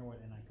 I can't remember what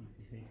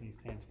NIPCC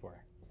stands for.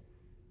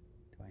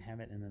 Do I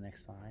have it in the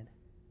next slide?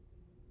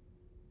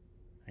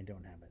 I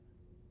don't have it.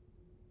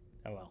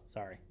 Oh well,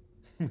 sorry.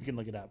 We can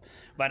look it up.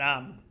 But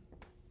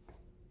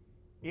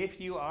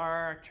if you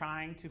are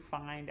trying to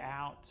find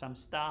out some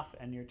stuff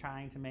and you're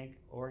trying to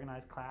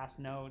organize class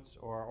notes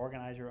or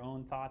organize your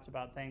own thoughts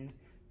about things,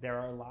 there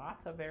are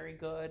lots of very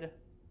good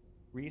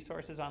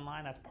resources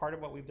online. That's part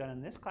of what we've done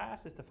in this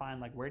class, is to find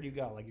like, where do you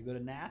go? Like, you go to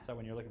NASA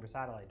when you're looking for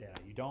satellite data.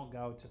 You don't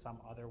go to some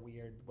other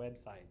weird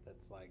website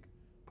that's like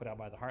put out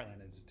by the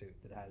Heartland Institute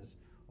that has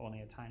only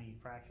a tiny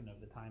fraction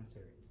of the time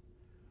series.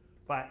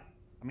 But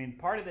I mean,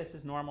 part of this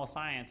is normal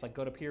science. Like,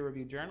 go to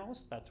peer-reviewed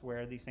journals. That's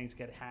where these things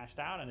get hashed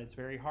out, and it's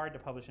very hard to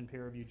publish in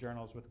peer-reviewed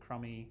journals with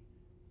crummy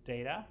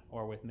data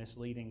or with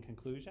misleading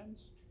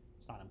conclusions.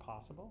 It's not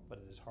impossible, but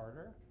it is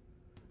harder.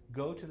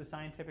 Go to the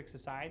scientific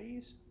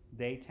societies.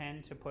 They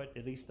tend to put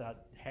at least the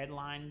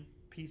headline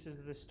pieces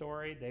of the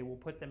story. They will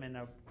put them in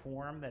a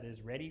form that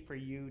is ready for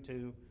you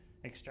to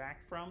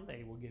extract from.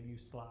 They will give you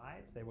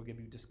slides. They will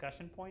give you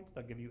discussion points.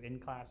 They'll give you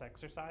in-class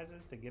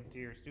exercises to give to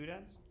your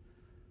students.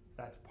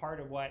 That's part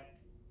of what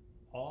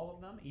all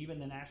of them, even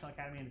the National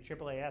Academy and the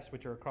AAAS,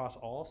 which are across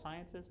all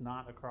sciences,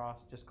 not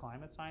across just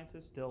climate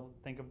sciences, still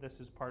think of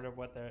this as part of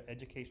what the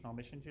educational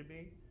mission should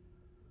be.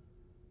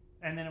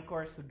 And then, of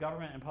course, the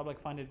government and public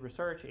funded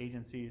research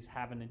agencies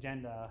have an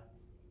agenda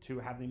to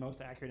have the most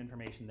accurate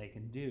information they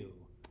can do.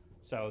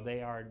 So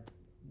they are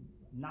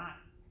not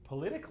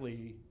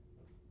politically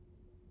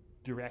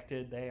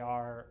directed. They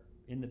are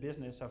in the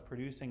business of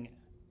producing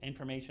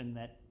information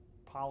that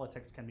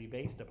politics can be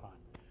based upon.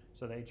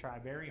 So they try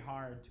very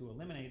hard to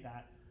eliminate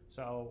that.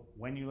 So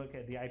when you look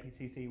at the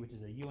IPCC, which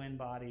is a UN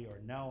body, or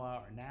NOAA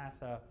or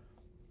NASA,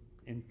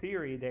 in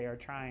theory, they are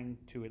trying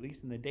to, at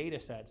least in the data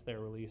sets they're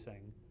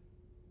releasing,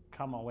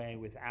 come away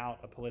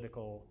without a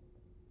political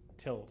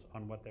tilt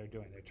on what they're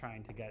doing. They're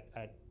trying to get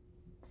at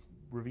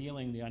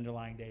revealing the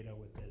underlying data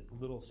with as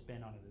little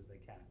spin on it as they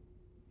can.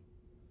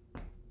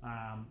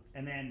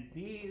 And then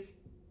these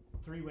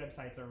three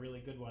websites are really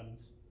good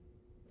ones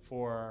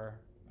for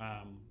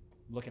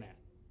looking at.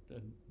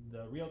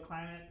 The Real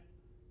Climate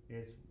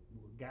is,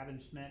 Gavin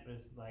Schmidt was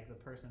like the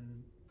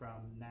person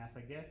from NASA,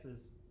 I guess, he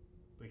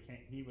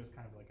was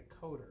kind of like a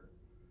coder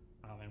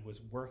and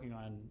was working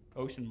on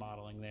ocean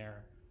modeling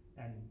there.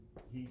 And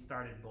he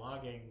started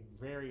blogging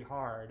very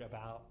hard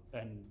about,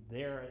 and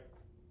their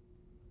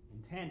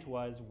intent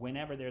was,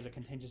 whenever there's a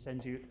contentious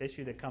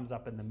issue that comes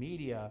up in the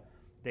media,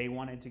 they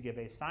wanted to give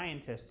a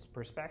scientist's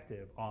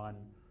perspective on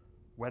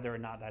whether or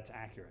not that's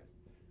accurate.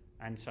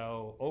 And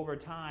so over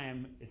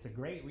time, it's a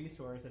great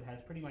resource. It has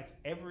pretty much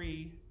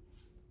every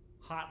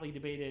hotly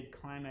debated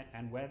climate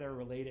and weather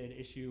related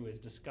issue is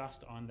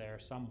discussed on there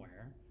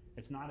somewhere.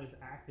 It's not as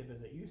active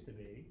as it used to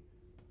be.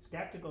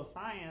 Skeptical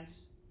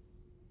Science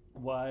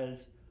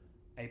was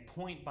a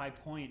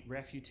point-by-point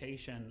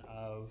refutation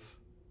of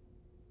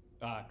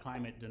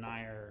climate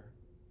denier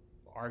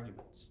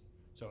arguments.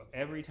 So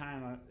every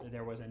time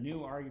there was a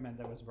new argument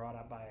that was brought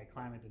up by a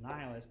climate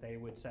denialist, they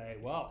would say,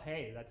 well,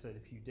 hey, that's it.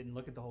 If you didn't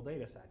look at the whole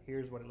data set,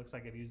 here's what it looks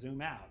like if you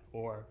zoom out.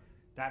 Or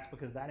That's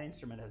because that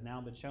instrument has now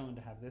been shown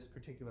to have this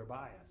particular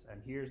bias,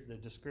 and here's the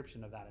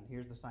description of that, and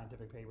here's the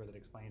scientific paper that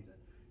explains it,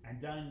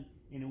 and done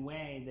in a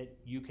way that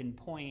you can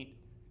point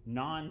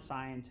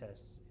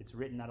non-scientists. It's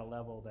written at a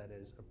level that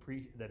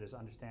is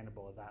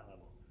understandable at that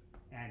level.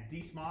 And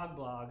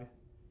DSmogBlog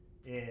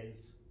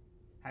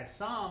has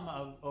some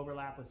of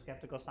overlap with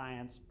skeptical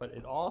science, but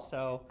it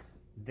also,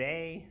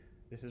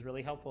 this is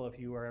really helpful if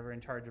you are ever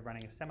in charge of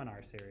running a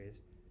seminar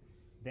series,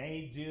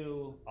 they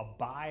do a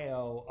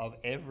bio of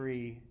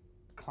every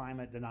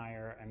climate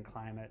denier and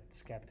climate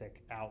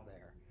skeptic out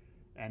there.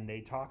 And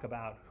they talk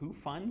about who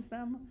funds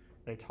them,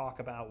 they talk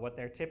about what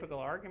their typical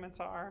arguments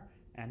are,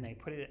 and they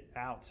put it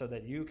out so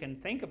that you can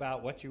think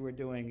about what you were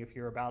doing. If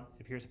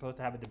you're supposed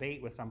to have a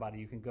debate with somebody,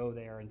 you can go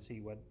there and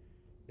see what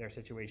their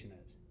situation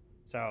is.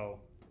 So,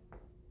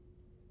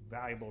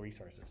 valuable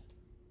resources.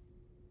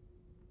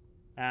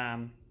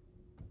 And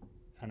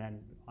then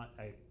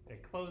a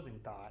closing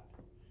thought.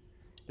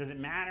 Does it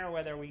matter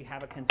whether we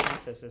have a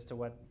consensus as to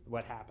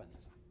what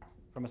happens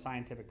from a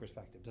scientific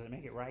perspective? Does it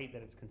make it right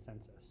that it's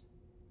consensus?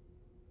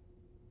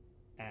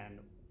 And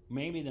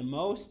maybe the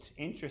most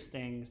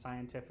interesting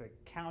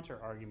scientific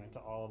counter-argument to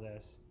all of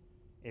this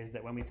is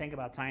that when we think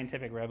about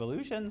scientific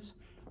revolutions,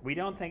 we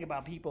don't think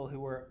about people who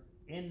were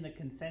in the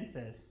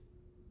consensus.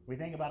 We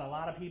think about a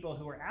lot of people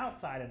who were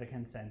outside of the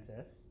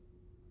consensus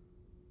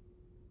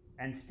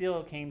and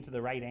still came to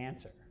the right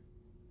answer.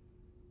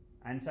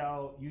 And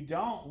so you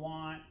don't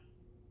want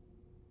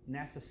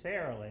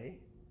necessarily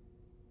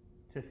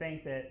to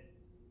think that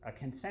a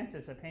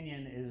consensus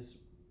opinion is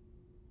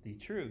the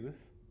truth,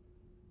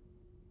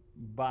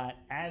 but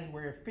as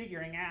we're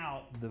figuring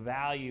out the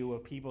value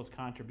of people's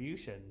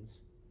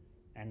contributions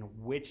and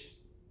which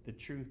the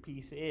truth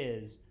piece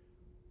is,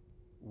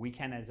 we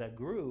can as a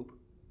group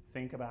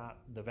think about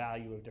the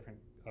value of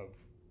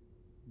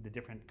the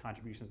different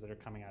contributions that are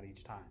coming out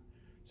each time.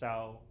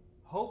 So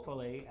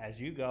hopefully as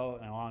you go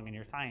along in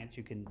your science,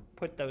 you can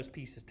put those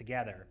pieces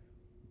together.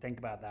 Think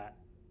about that.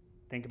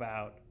 Think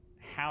about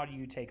how do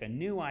you take a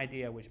new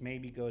idea which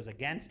maybe goes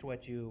against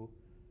what you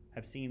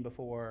have seen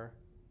before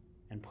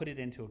and put it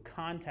into a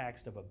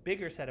context of a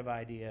bigger set of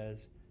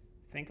ideas.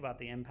 Think about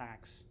the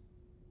impacts.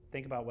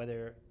 Think about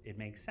whether it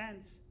makes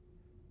sense.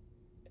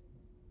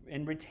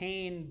 And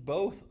retain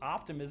both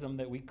optimism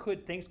that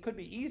things could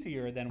be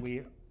easier than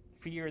we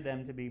fear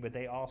them to be, but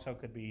they also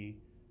could be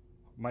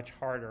much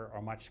harder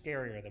or much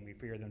scarier than we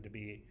fear them to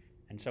be.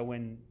 And so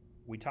when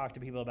we talk to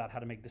people about how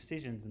to make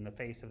decisions in the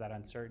face of that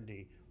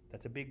uncertainty,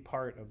 that's a big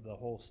part of the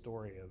whole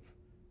story of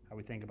how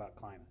we think about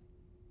climate.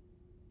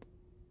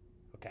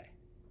 Okay.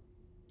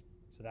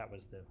 So that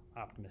was the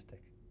optimistic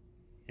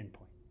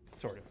endpoint,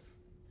 sort of.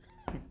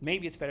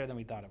 Maybe it's better than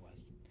we thought it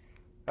was.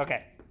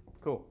 Okay,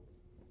 cool.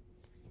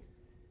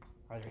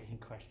 Are there any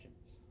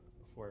questions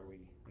before we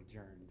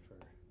adjourn for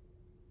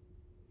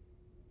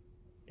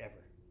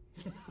ever?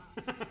 I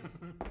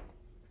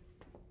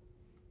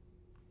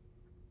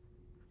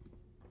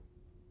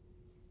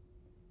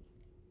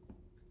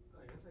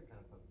guess I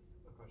kind of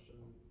have a question.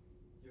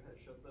 You had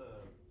showed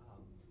the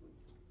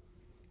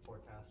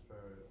forecast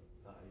for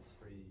the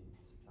ice-free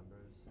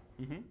Septembers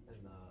Mm-hmm. in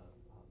the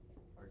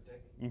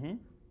Arctic. Mm-hmm.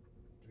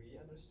 Do we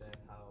understand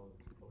how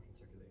ocean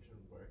circulation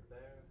would work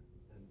there,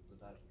 and would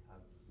that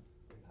have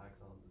impacts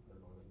on the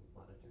northern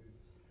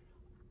latitudes?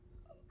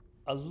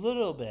 A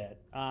little bit.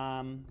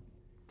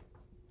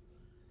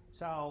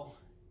 So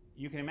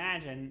you can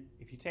imagine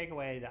if you take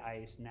away the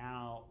ice,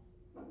 now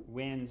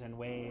winds and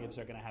waves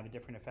are going to have a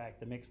different effect.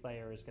 The mixed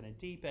layer is going to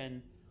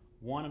deepen.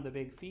 One of the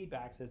big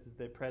feedbacks is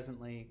that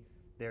presently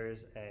there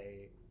is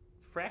a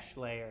fresh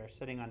layer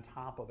sitting on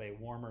top of a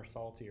warmer,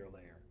 saltier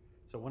layer.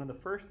 So one of the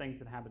first things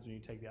that happens when you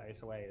take the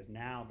ice away is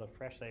now the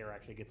fresh layer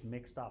actually gets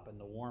mixed up and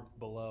the warmth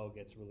below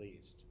gets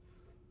released.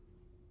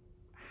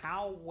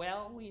 How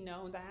well we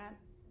know that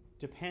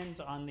depends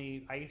on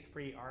the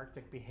ice-free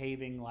Arctic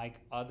behaving like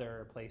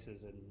other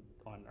places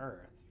on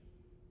Earth.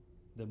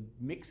 The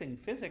mixing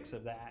physics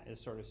of that is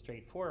sort of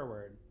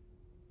straightforward.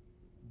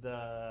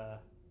 The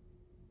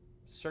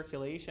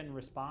circulation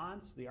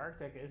response, the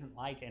Arctic isn't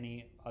like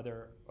any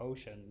other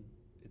ocean.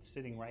 It's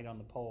sitting right on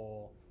the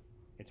pole.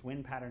 Its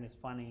wind pattern is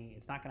funny.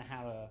 It's not going to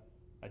have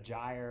a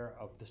gyre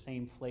of the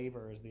same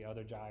flavor as the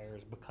other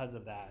gyres because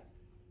of that.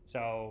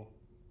 So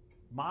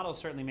models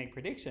certainly make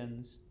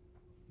predictions,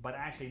 but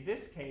actually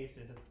this case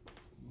is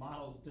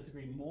models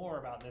disagree more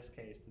about this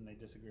case than they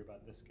disagree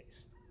about this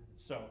case.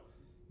 So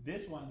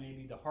this one may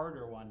be the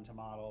harder one to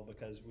model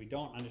because we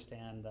don't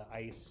understand the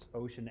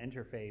ice-ocean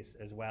interface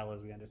as well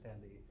as we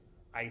understand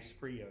the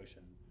ice-free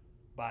ocean.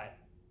 But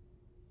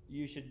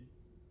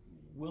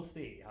we'll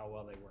see how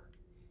well they work.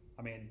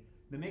 I mean,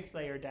 the mixed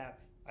layer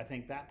depth, I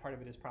think that part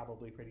of it is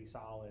probably pretty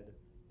solid.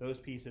 Those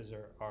pieces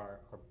are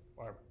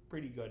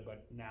pretty good,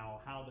 but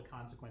now how the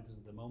consequences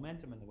of the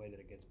momentum and the way that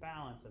it gets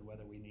balanced and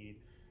whether we need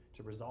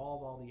to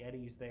resolve all the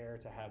eddies there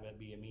to have it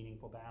be a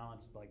meaningful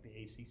balance like the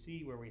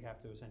ACC where we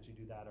have to essentially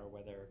do that, or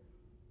whether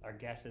our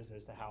guesses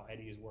as to how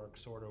eddies work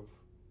sort of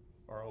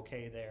are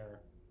okay there,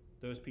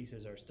 those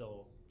pieces are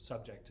still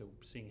subject to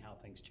seeing how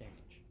things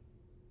change.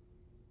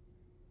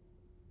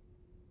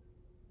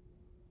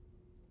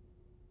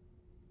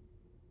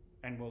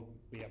 and we'll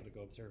be able to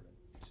go observe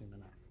it soon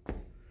enough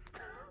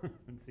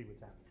and see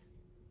what's happening.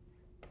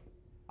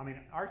 I mean,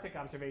 Arctic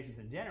observations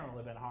in general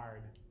have been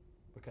hard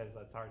because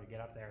it's hard to get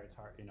up there. It's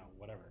hard,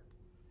 whatever.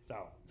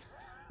 So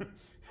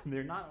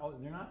they're not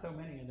so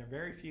many, and they're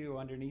very few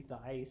underneath the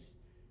ice.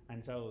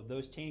 And so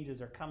those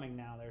changes are coming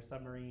now. There are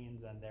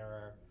submarines and there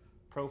are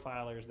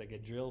profilers that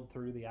get drilled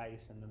through the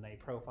ice, and then they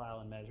profile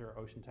and measure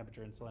ocean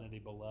temperature and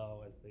salinity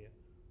below as the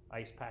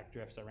ice pack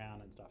drifts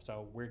around and stuff.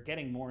 So we're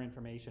getting more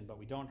information, but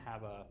we don't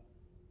have a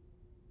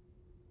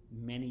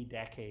many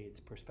decades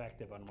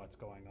perspective on what's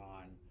going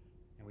on.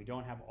 And we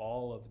don't have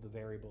all of the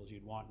variables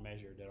you'd want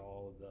measured at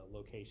all of the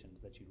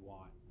locations that you'd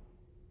want.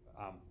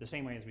 The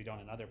same way as we don't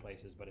in other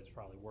places, but it's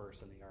probably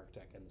worse in the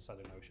Arctic and the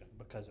Southern Ocean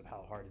because of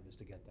how hard it is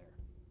to get there.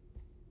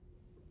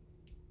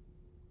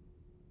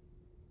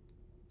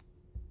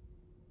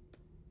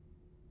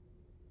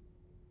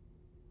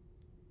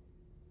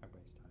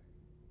 Everybody's tired.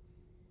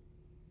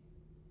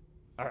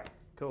 All right,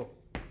 cool.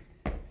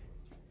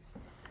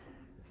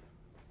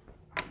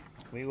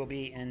 We will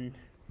be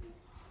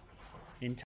in